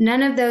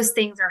 None of those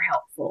things are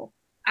helpful.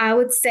 I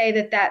would say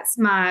that that's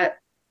my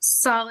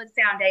solid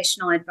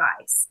foundational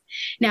advice.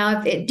 Now,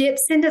 if it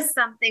dips into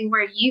something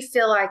where you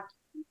feel like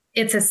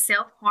it's a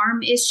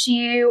self-harm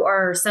issue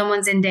or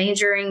someone's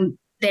endangering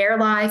their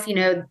life,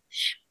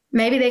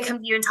 maybe they come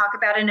to you and talk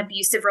about an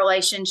abusive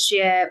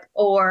relationship,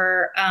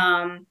 or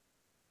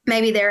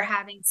maybe they're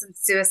having some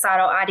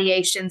suicidal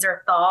ideations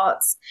or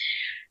thoughts,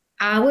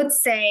 I would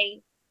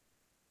say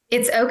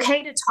it's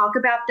okay to talk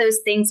about those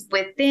things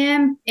with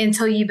them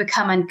until you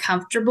become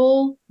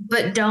uncomfortable,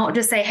 but don't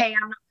just say, hey,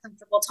 I'm not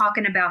comfortable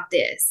talking about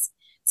this.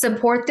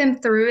 Support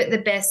them through it the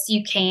best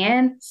you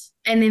can,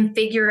 and then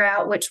figure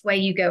out which way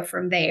you go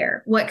from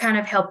there, what kind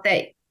of help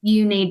that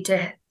you need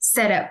to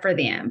set up for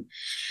them.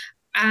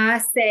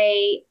 I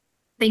say,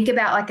 think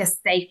about like a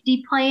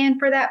safety plan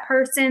for that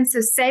person.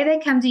 So say they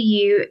come to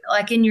you,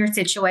 like in your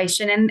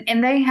situation,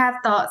 and they have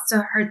thoughts to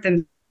hurt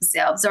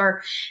themselves,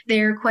 or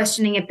they're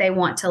questioning if they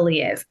want to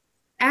live.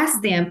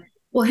 Ask them,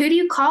 well, who do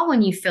you call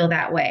when you feel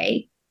that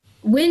way?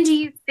 When do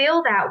you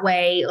feel that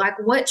way? Like,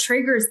 what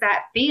triggers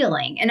that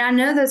feeling? And I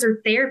know those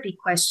are therapy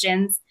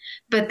questions,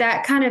 but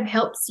that kind of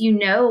helps you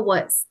know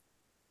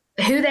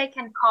who they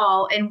can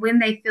call and when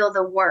they feel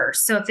the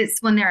worst. So if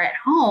it's when they're at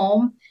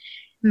home,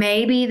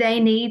 maybe they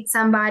need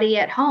somebody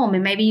at home,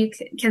 and maybe you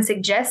can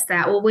suggest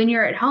that. Well, when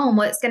you're at home,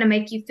 what's going to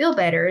make you feel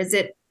better? Is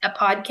it a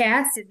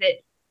podcast? Is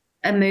it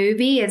a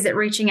movie? Is it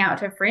reaching out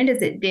to a friend?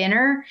 Is it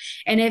dinner?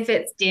 And if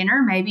it's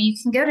dinner, maybe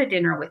you can go to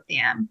dinner with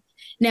them.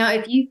 Now,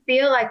 if you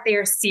feel like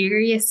they're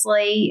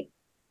seriously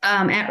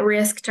at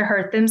risk to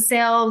hurt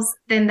themselves,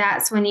 then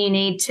that's when you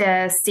need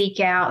to seek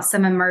out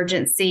some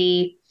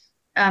emergency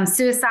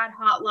suicide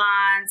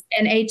hotlines,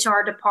 an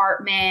HR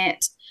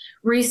department,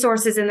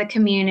 resources in the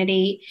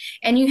community.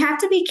 And you have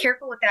to be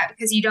careful with that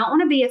because you don't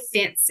want to be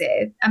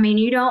offensive. I mean,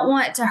 you don't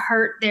want to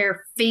hurt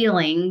their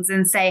feelings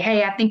and say,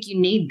 hey, I think you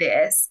need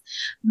this.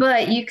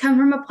 But you come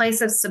from a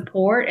place of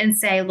support and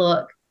say,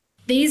 look,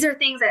 these are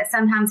things that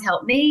sometimes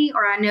help me,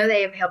 or I know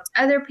they have helped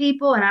other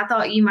people. And I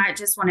thought you might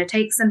just want to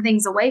take some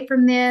things away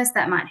from this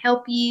that might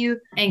help you,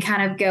 and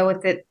kind of go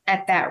with it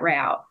at that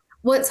route.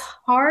 What's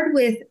hard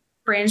with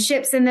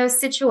friendships in those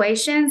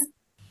situations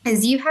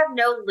is you have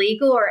no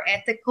legal or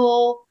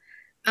ethical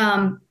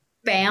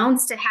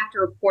bounds to have to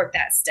report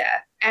that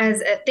stuff.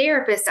 As a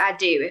therapist, I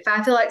do. If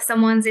I feel like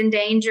someone's in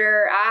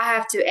danger, I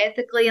have to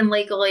ethically and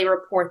legally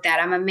report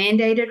that. I'm a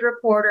mandated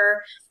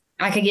reporter.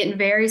 I could get in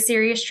very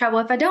serious trouble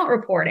if I don't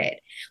report it.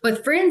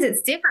 With friends,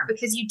 it's different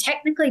because you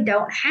technically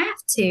don't have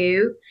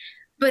to.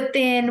 But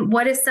then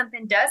what if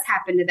something does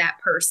happen to that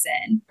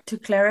person? To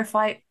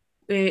clarify,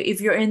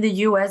 if you're in the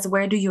US,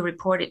 where do you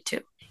report it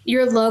to?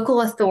 Your local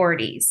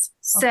authorities.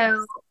 Okay.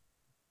 So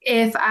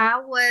if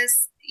I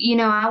was,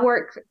 I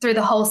work through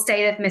the whole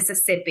state of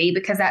Mississippi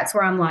because that's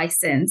where I'm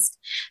licensed.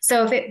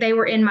 So if they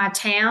were in my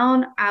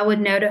town, I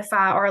would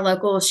notify our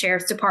local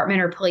sheriff's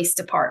department or police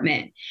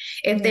department.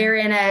 If they're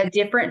in a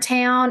different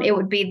town, it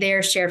would be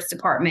their sheriff's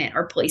department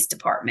or police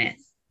department,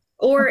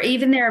 or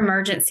even their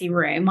emergency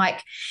room.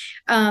 Like,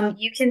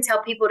 you can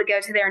tell people to go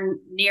to their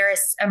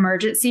nearest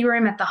emergency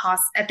room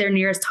at their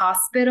nearest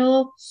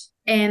hospital,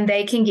 and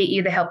they can get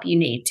you the help you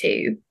need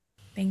too.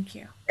 Thank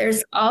you.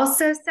 There's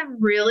also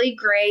some really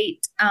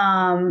great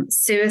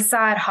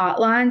suicide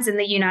hotlines in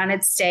the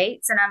United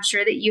States, and I'm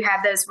sure that you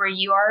have those where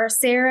you are,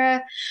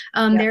 Sarah.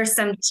 There's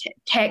some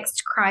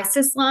text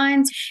crisis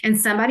lines, and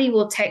somebody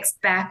will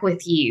text back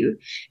with you,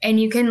 and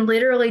you can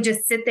literally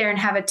just sit there and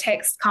have a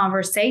text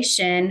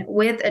conversation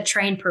with a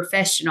trained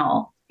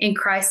professional in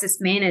crisis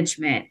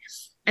management,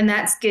 and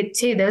that's good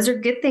too. Those are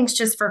good things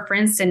just for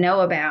friends to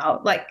know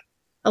about. Like,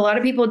 a lot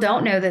of people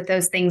don't know that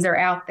those things are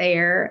out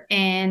there,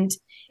 and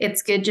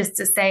it's good just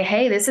to say,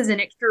 hey, this is an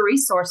extra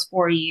resource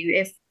for you.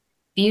 If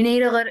you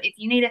need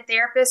a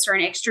therapist or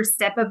an extra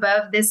step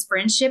above this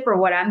friendship or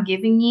what I'm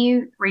giving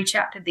you, reach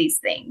out to these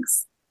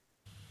things.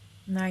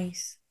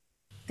 Nice.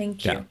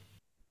 Thank you. Yeah.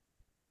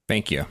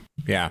 Thank you.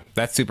 Yeah,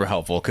 that's super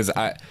helpful, because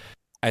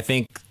I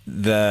think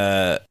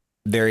there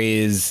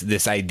is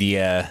this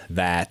idea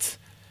that,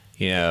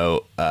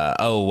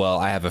 oh, well,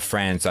 I have a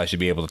friend, so I should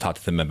be able to talk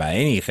to them about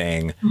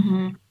anything.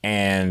 Mm-hmm.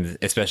 And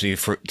especially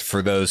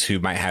for those who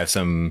might have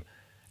some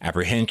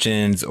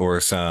apprehensions or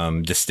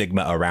some just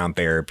stigma around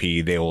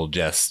therapy, they will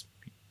just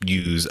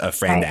use a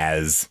friend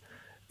as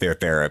their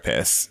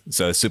therapist.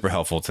 So it's super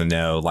helpful to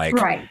know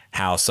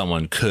how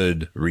someone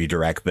could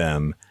redirect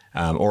them,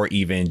 or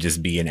even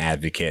just be an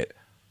advocate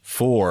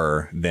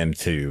for them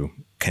to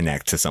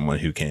connect to someone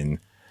who can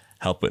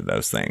help with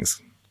those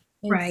things.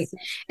 Right.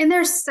 And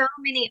there's so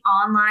many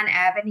online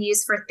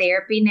avenues for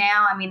therapy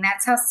now. I mean,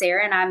 that's how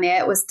Sarah and I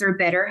met, was through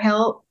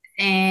BetterHelp.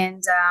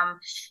 And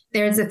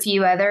there's a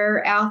few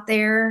other out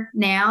there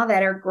now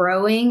that are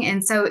growing.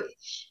 And so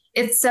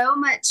it's so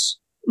much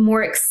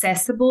more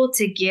accessible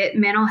to get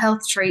mental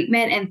health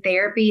treatment and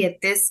therapy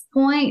at this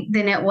point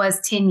than it was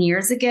 10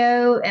 years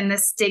ago. And the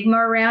stigma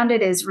around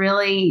it is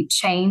really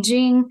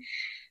changing.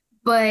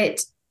 But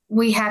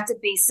we have to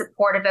be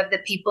supportive of the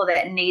people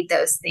that need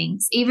those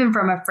things, even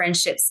from a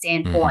friendship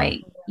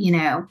standpoint,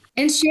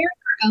 and share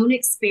your own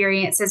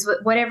experiences with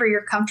whatever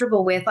you're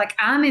comfortable with. Like,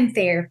 I'm in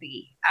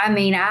therapy. I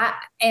mean,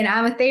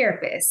 I'm a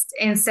therapist.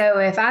 And so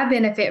if I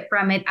benefit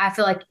from it, I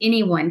feel like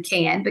anyone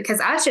can, because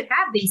I should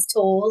have these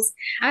tools.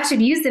 I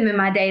should use them in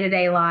my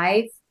day-to-day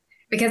life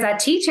because I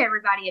teach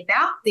everybody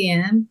about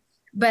them,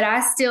 but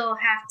I still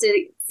have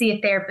to see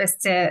a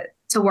therapist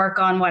to work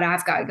on what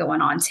I've got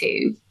going on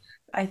too.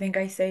 I think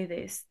I say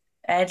this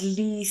at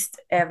least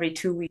every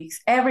 2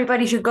 weeks.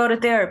 Everybody should go to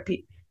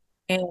therapy.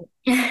 And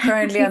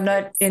currently I'm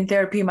not in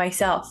therapy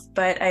myself,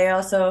 but I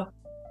also,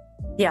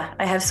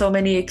 I have so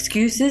many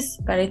excuses,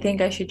 but I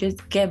think I should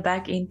just get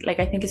back in. Like,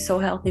 I think it's so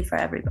healthy for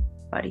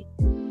everybody.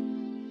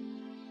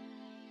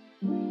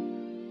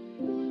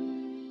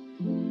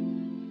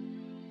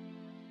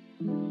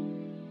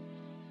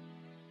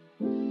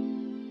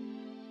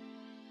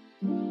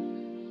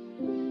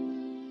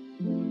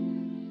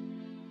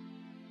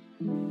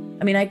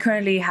 I mean, I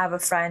currently have a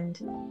friend,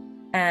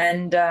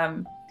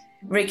 and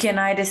Ricky and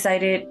I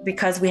decided,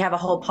 because we have a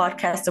whole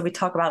podcast, so we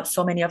talk about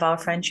so many of our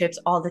friendships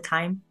all the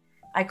time.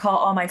 I call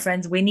all my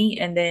friends Winnie,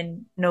 and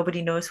then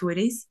nobody knows who it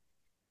is.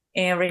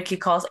 And Ricky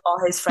calls all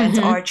his friends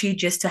Mm-hmm. Archie,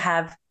 just to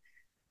have,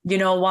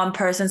 one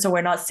person, so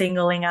we're not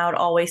singling out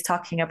always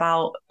talking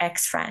about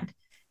ex friend.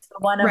 So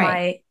one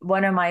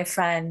of my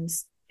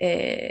friends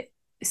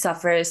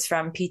suffers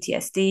from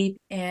PTSD,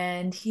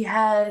 and he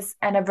has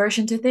an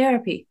aversion to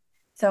therapy.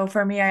 So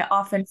for me, I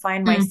often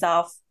find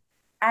myself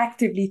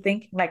actively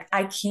thinking, like,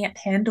 I can't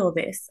handle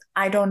this.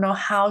 I don't know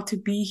how to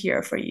be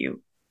here for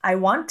you. I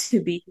want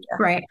to be here,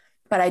 Right.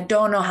 but I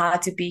don't know how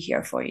to be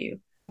here for you.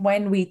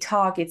 When we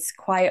talk, it's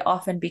quite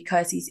often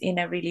because he's in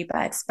a really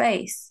bad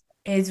space.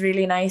 It's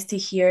really nice to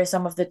hear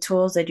some of the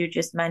tools that you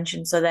just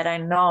mentioned, so that I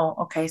know,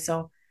 okay,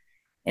 so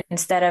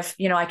instead of,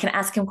 I can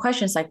ask him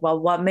questions like, well,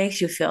 what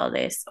makes you feel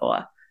this?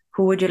 Or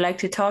who would you like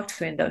to talk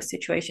to in those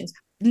situations?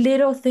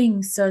 Little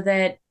things, so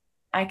that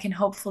I can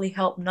hopefully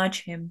help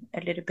nudge him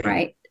a little bit.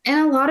 Right.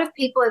 And a lot of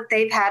people, if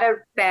they've had a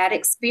bad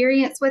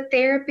experience with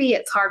therapy,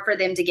 it's hard for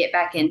them to get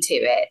back into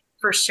it,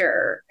 for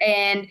sure.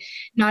 And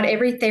not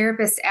every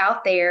therapist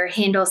out there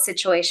handles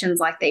situations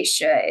like they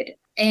should.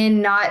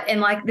 And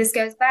like this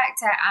goes back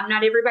to, I'm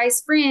not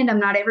everybody's friend. I'm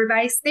not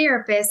everybody's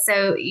therapist.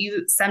 So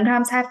you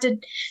sometimes have to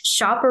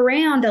shop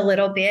around a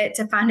little bit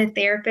to find a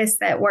therapist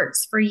that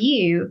works for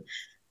you.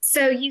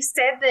 So you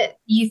said that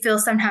you feel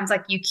sometimes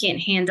like you can't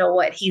handle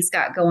what he's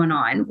got going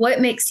on.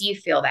 What makes you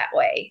feel that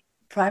way?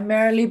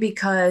 Primarily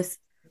because,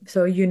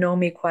 so you know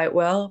me quite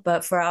well,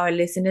 but for our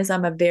listeners,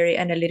 I'm a very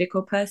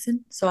analytical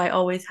person. So I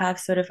always have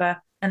sort of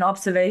an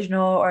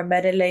observational or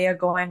meta layer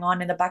going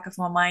on in the back of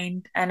my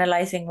mind,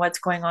 analyzing what's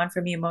going on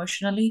for me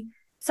emotionally,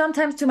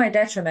 sometimes to my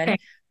detriment.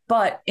 Okay.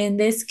 But in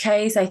this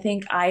case, I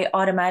think I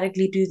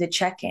automatically do the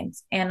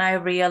check-ins, and I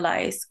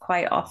realize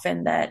quite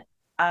often that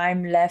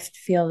I'm left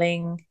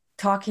feeling,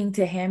 talking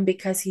to him,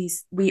 because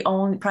we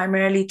only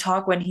primarily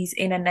talk when he's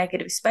in a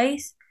negative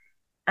space.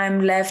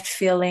 I'm left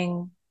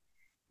feeling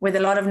with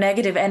a lot of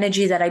negative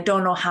energy that I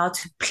don't know how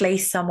to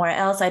place somewhere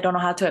else. I don't know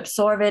how to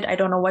absorb it. I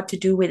don't know what to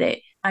do with it.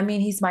 I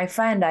mean, he's my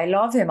friend. I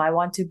love him. I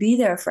want to be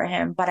there for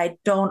him, but I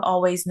don't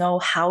always know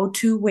how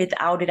to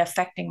without it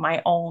affecting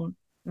my own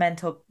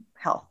mental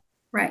health.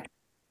 Right.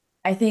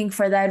 I think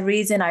for that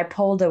reason, I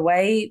pulled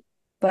away,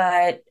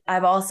 but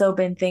I've also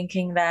been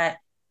thinking that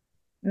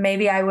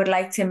maybe I would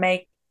like to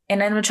make,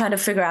 and I'm trying to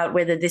figure out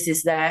whether this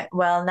is that,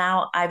 well,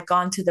 now I've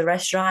gone to the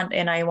restaurant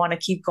and I want to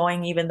keep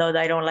going even though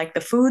I don't like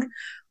the food,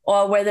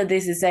 or whether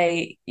this is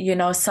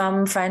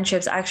some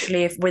friendships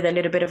actually, if with a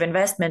little bit of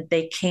investment,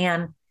 they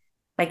can,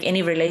 like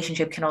any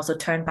relationship, can also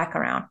turn back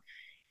around.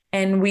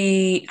 And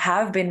we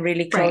have been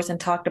really close and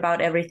talked about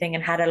everything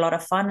and had a lot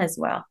of fun as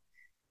well.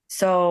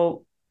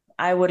 So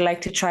I would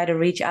like to try to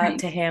reach out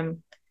to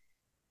him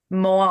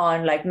more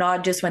on, like,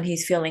 not just when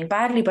he's feeling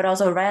badly, but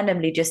also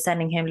randomly just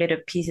sending him little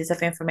pieces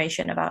of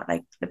information about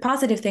like the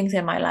positive things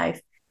in my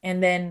life.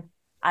 And then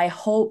I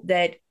hope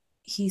that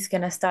he's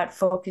going to start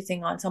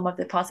focusing on some of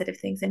the positive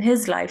things in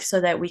his life,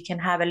 so that we can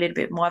have a little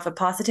bit more of a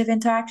positive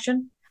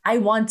interaction. I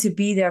want to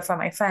be there for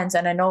my friends.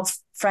 And I know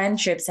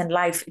friendships and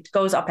life, it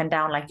goes up and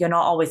down. Like, you're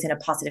not always in a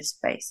positive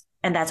space,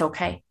 and that's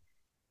okay.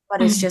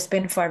 But it's just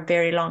been for a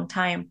very long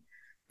time.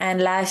 And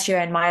last year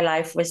in my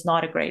life was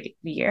not a great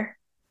year.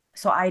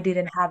 So I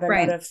didn't have a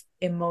lot of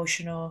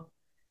emotional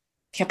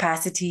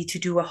capacity to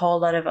do a whole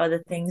lot of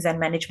other things and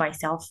manage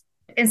myself.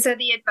 And so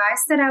the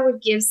advice that I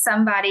would give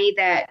somebody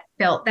that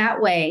felt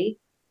that way,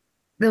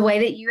 the way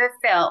that you have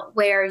felt,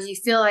 where you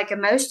feel like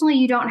emotionally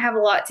you don't have a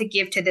lot to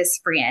give to this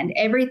friend,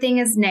 everything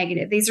is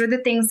negative. These are the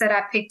things that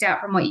I picked out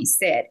from what you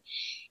said.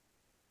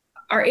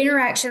 Our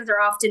interactions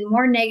are often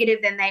more negative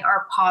than they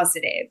are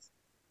positive.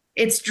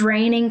 It's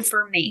draining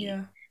for me.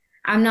 Yeah.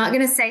 I'm not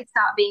going to say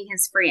stop being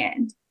his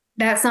friend.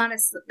 That's not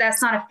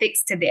a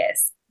fix to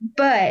this.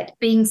 But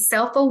being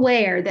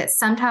self-aware that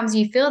sometimes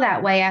you feel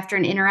that way after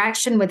an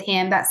interaction with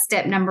him, that's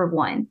step number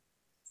 1.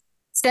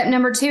 Step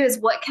number 2 is,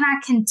 what can I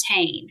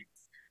contain?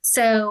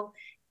 So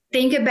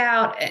think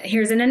about,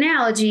 here's an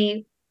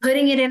analogy,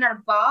 putting it in a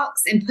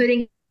box and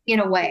putting it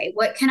away.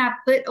 What can I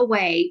put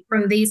away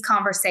from these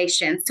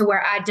conversations to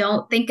where I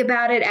don't think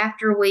about it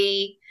after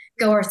we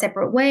go our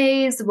separate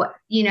ways,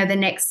 the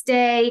next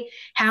day?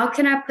 How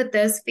can I put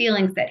those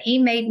feelings that he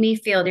made me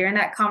feel during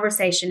that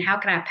conversation, how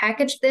can I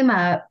package them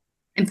up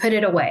and put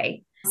it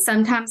away?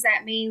 Sometimes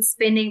that means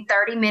spending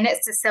 30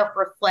 minutes to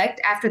self-reflect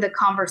after the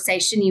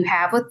conversation you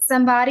have with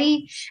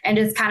somebody, and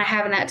just kind of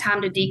having that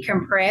time to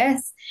decompress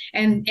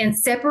and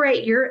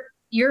separate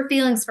your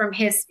feelings from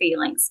his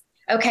feelings.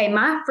 Okay,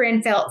 my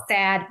friend felt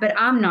sad, but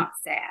I'm not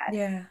sad.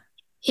 Yeah.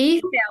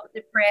 He felt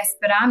depressed,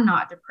 but I'm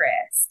not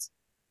depressed.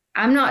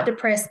 I'm not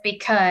depressed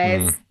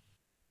because,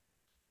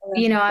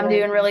 I'm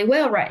doing really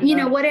well right.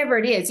 Whatever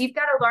it is, you've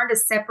got to learn to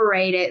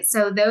separate it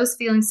so those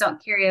feelings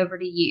don't carry over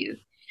to you.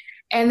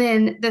 And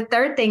then the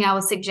third thing I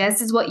would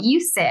suggest is what you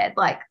said,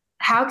 like,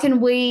 how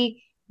can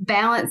we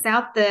balance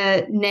out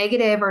the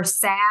negative or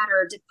sad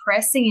or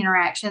depressing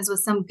interactions with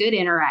some good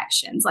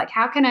interactions? Like,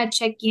 how can I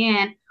check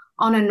in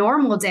on a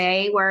normal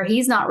day where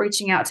he's not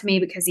reaching out to me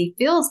because he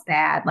feels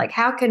bad? Like,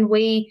 how can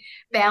we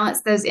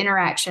balance those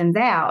interactions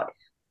out?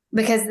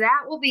 Because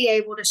that will be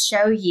able to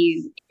show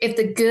you if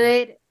the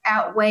good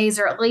outweighs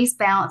or at least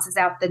balances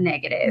out the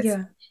negative.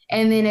 Yeah.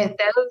 And then if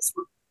those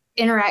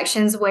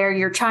interactions where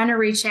you're trying to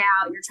reach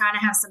out, you're trying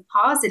to have some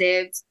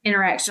positive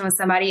interaction with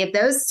somebody, if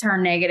those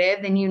turn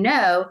negative, then you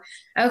know,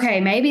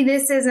 okay, maybe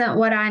this isn't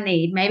what I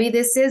need. Maybe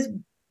this is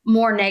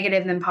more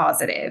negative than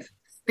positive.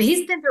 But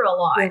he's been through a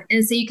lot. Yeah.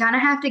 And so you kind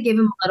of have to give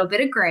him a little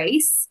bit of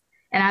grace.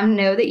 And I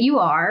know that you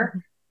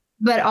are,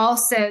 but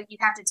also you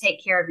have to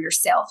take care of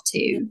yourself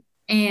too.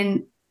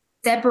 And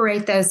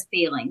separate those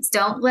feelings.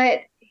 Don't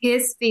let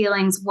his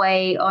feelings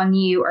weigh on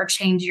you or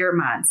change your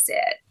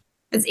mindset.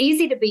 It's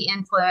easy to be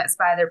influenced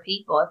by other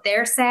people. If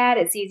they're sad,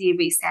 it's easy to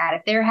be sad.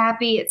 If they're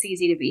happy, it's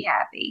easy to be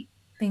happy.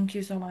 Thank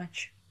you so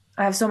much.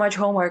 I have so much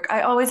homework.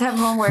 I always have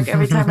homework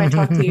every time I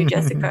talk to you,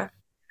 Jessica.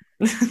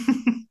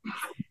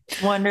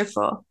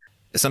 Wonderful.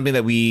 Something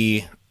that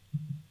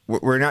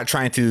we're not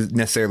trying to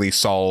necessarily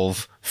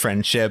solve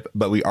friendship,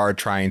 but we are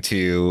trying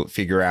to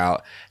figure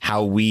out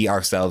how we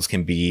ourselves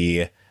can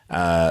be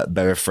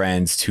better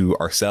friends to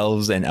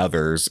ourselves and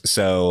others.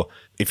 So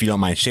if you don't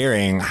mind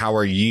sharing, how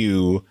are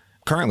you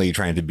currently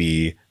trying to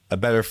be a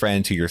better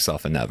friend to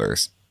yourself and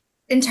others?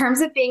 In terms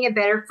of being a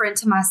better friend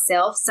to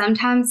myself,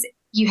 sometimes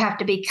you have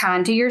to be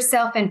kind to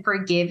yourself and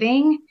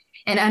forgiving,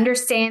 and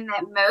understand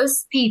that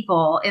most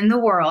people in the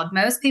world,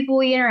 most people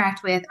we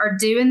interact with, are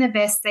doing the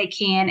best they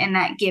can in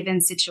that given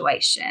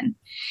situation.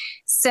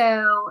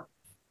 So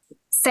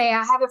say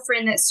I have a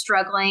friend that's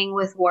struggling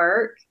with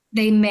work.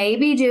 They may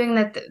be doing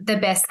the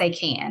best they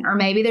can, or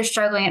maybe they're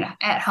struggling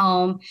at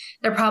home.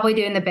 They're probably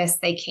doing the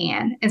best they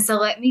can. And so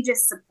let me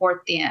just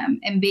support them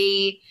and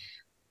be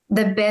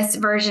the best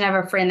version of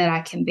a friend that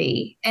I can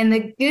be. And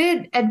the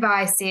good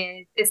advice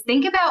is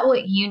think about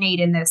what you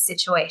need in those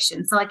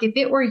situations. So like if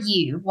it were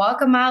you,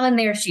 walk a mile in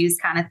their shoes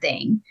kind of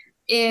thing.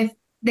 If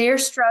they're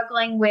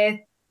struggling with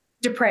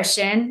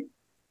depression,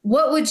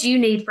 what would you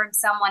need from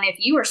someone if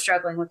you were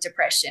struggling with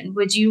depression?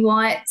 Would you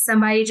want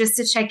somebody just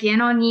to check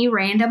in on you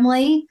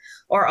randomly,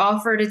 or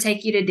offer to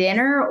take you to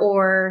dinner,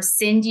 or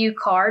send you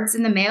cards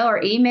in the mail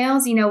or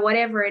emails,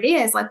 whatever it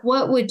is? Like,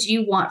 what would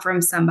you want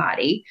from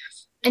somebody?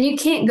 And you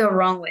can't go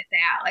wrong with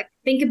that. Like,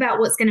 think about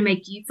what's going to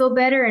make you feel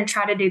better and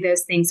try to do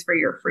those things for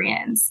your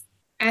friends.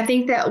 I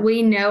think that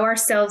we know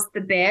ourselves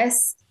the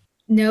best.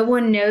 No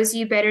one knows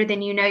you better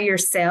than you know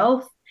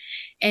yourself.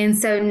 And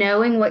so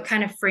knowing what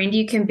kind of friend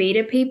you can be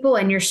to people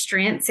and your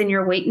strengths and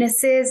your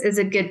weaknesses is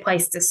a good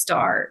place to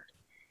start.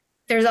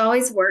 There's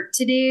always work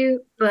to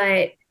do,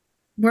 but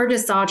we're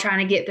just all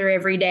trying to get through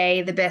every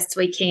day the best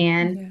we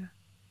can. Yeah.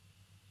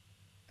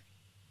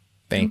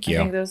 Thank you.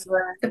 I think those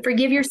were... So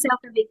forgive yourself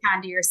and be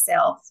kind to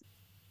yourself.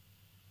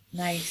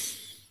 Nice.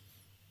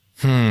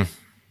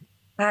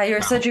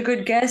 You're such a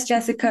good guest,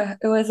 Jessica.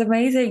 It was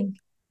amazing.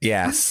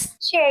 Yes.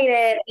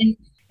 Appreciate it.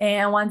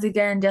 And once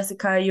again,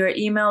 Jessica, your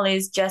email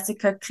is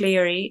Jessica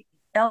Cleary,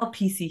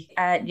 LPC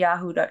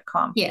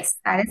 @yahoo.com. Yes,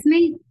 that is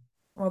me.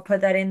 We'll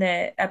put that in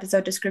the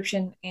episode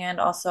description and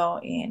also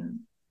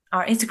in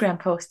our Instagram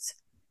posts.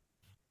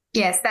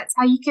 Yes, that's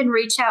how you can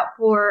reach out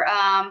for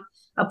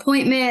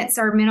appointments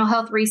or mental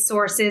health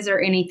resources or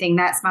anything.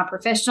 That's my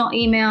professional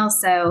email.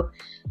 So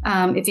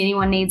if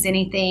anyone needs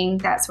anything,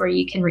 that's where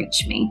you can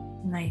reach me.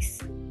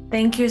 Nice.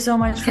 Thank you so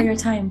much for your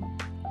time.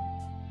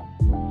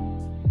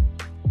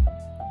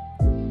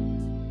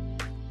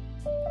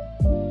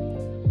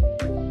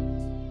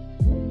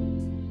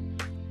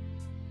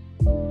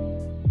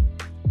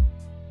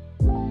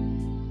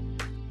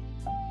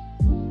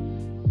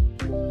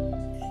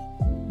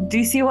 Do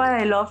you see why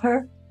I love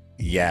her?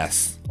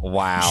 Yes.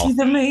 Wow. She's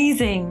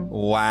amazing.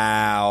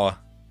 Wow.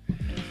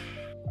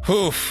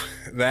 Oof.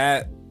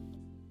 That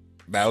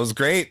was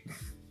great.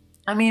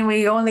 I mean,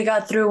 we only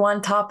got through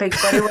one topic,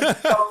 but it was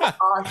so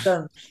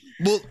awesome.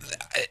 Well,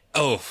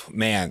 oh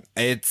man,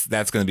 that's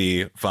going to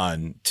be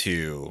fun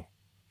to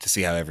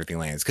see how everything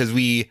lands, because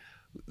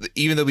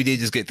even though we did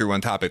just get through one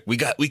topic, we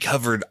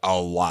covered a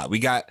lot.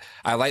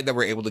 I like that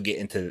we're able to get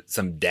into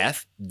some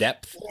depth.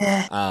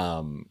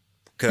 Yeah.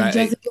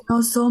 Jessica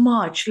knows so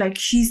much. Like,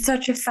 she's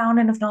such a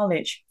fountain of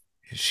knowledge.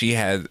 She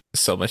had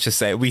so much to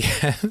say. We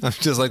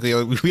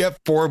have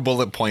 4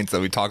 bullet points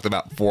that we talked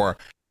about for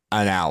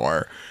an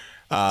hour.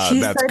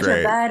 She's that's such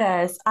great. a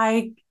badass.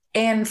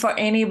 And for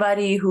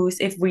anybody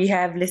if we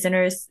have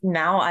listeners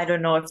now, I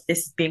don't know if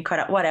this is being cut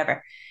out,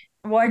 whatever.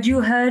 What you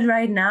heard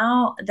right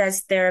now,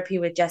 that's therapy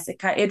with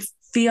Jessica. It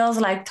feels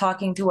like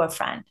talking to a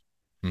friend.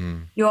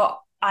 Mm.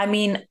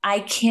 I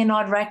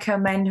cannot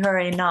recommend her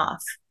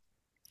enough.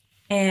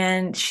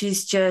 And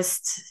she's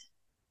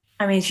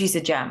she's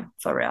a gem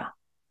for real.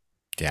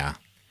 Yeah.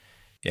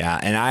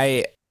 Yeah.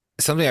 And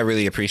something I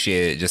really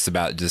appreciated just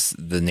about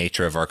the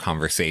nature of our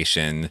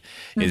conversation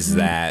is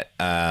that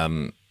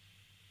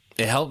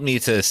it helped me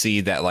to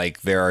see that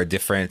like there are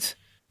different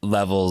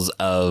levels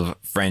of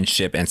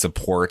friendship and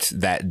support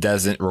that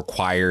doesn't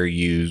require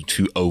you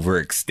to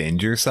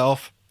overextend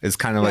yourself. Is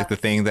kind of like the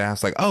thing that I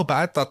was like, oh, but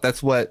I thought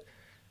that's what,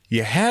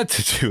 you had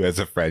to do as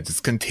a friend,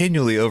 just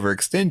continually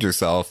overextend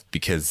yourself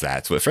because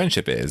that's what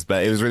friendship is.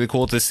 But it was really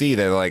cool to see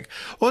that, like,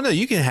 well, no,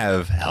 you can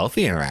have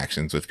healthy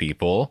interactions with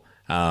people,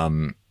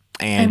 and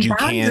you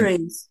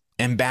boundaries.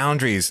 And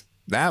boundaries.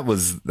 That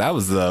was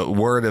the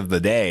word of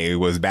the day,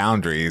 was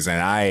boundaries. And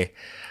I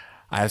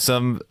have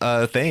some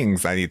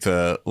things I need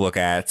to look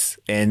at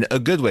in a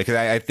good way, because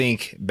I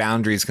think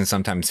boundaries can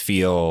sometimes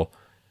feel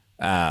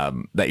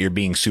that you're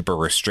being super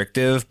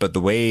restrictive, but the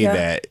way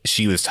that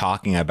she was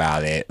talking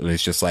about it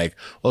was just like,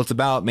 well, it's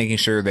about making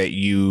sure that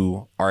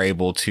you are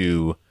able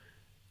to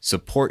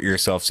support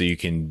yourself so you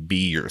can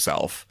be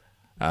yourself,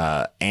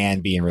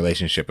 and be in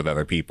relationship with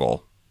other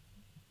people.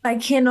 I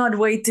cannot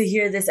wait to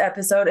hear this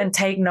episode and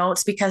take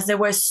notes, because there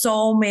were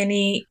so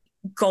many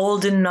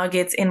golden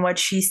nuggets in what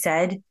she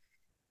said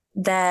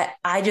that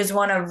I just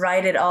want to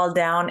write it all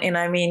down. And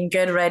I mean,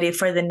 get ready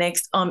for the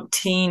next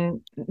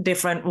umpteen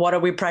different what are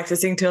we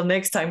practicing till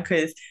next time,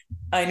 because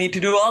I need to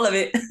do all of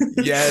it.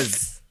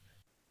 Yes.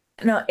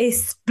 No,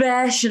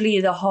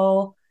 especially the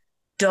whole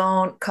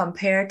don't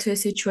compare to a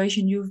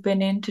situation you've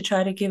been in to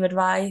try to give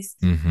advice.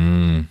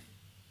 Mm-hmm.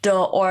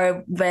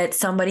 Or that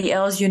somebody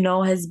else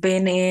has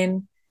been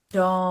in.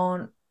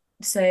 Don't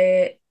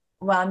say,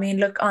 well, I mean,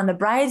 look, on the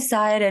bright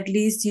side, at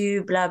least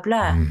you blah,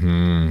 blah.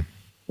 Mm-hmm.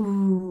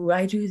 Ooh,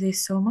 I do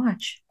this so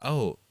much.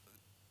 Oh,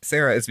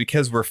 Sarah, it's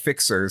because we're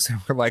fixers.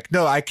 We're like,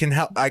 no, I can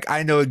help. Like,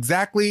 I know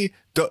exactly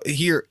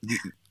here.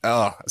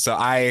 Oh, so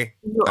I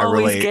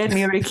always relate. get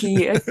me,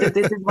 Ricky. This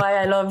is why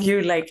I love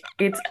you. Like,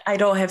 I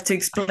don't have to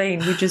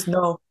explain. You just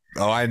know.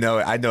 Oh, I know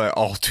it. I know it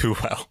all too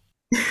well.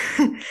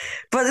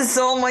 But there's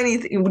so many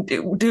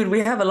dude, we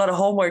have a lot of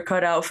homework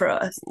cut out for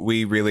us.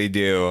 We really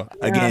do.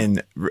 Yeah.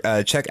 Again,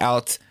 check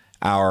out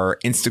our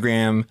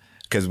Instagram,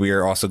 because we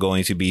are also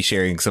going to be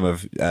sharing some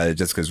of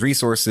Jessica's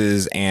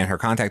resources and her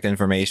contact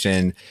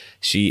information.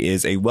 She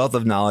is a wealth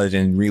of knowledge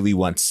and really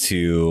wants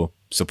to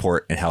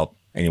support and help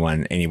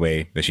anyone any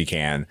way that she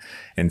can.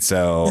 And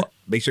so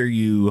make sure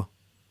you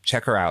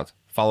check her out,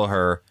 follow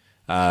her,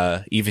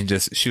 even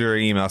just shoot her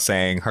an email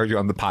saying, heard you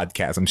on the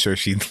podcast. I'm sure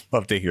she'd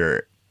love to hear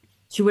it.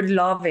 She would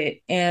love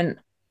it. And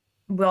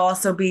we'll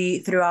also be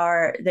through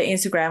the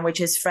Instagram,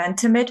 which is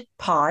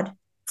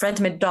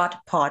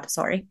friendtimate.pod,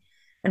 sorry.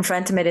 And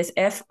Friendtimate is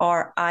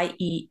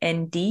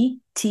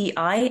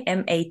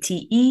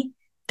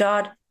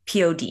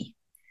FRIENDTIMATE.POD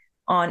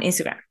on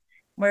Instagram.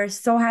 We're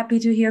so happy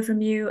to hear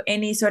from you.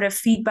 Any sort of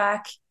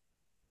feedback?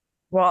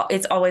 Well,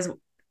 it's always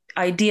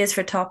ideas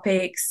for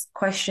topics,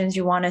 questions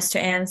you want us to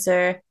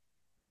answer.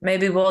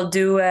 Maybe we'll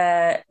do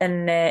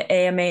an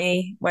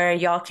AMA where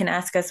y'all can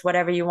ask us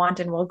whatever you want,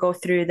 and we'll go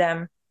through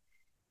them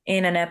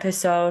in an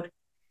episode.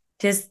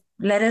 Just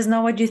let us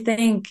know what you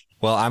think.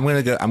 Well, I'm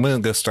gonna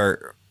go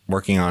start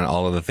working on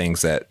all of the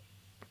things that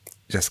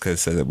Jessica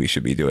said that we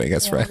should be doing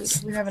as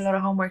friends. We have a lot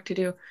of homework to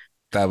do.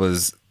 That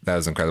was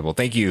incredible.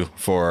 Thank you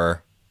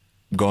for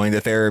going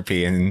to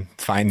therapy and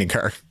finding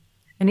her.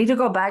 I need to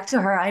go back to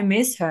her. I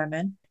miss her,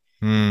 man.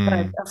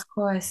 But of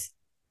course.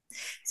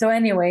 So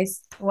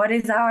anyways, what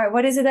is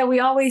it that we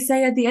always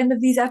say at the end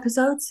of these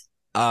episodes?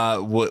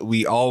 What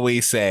we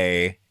always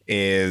say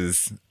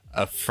is,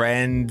 a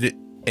friend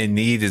in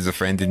need is a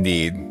friend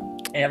indeed.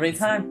 Every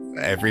time.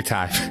 Every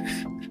time.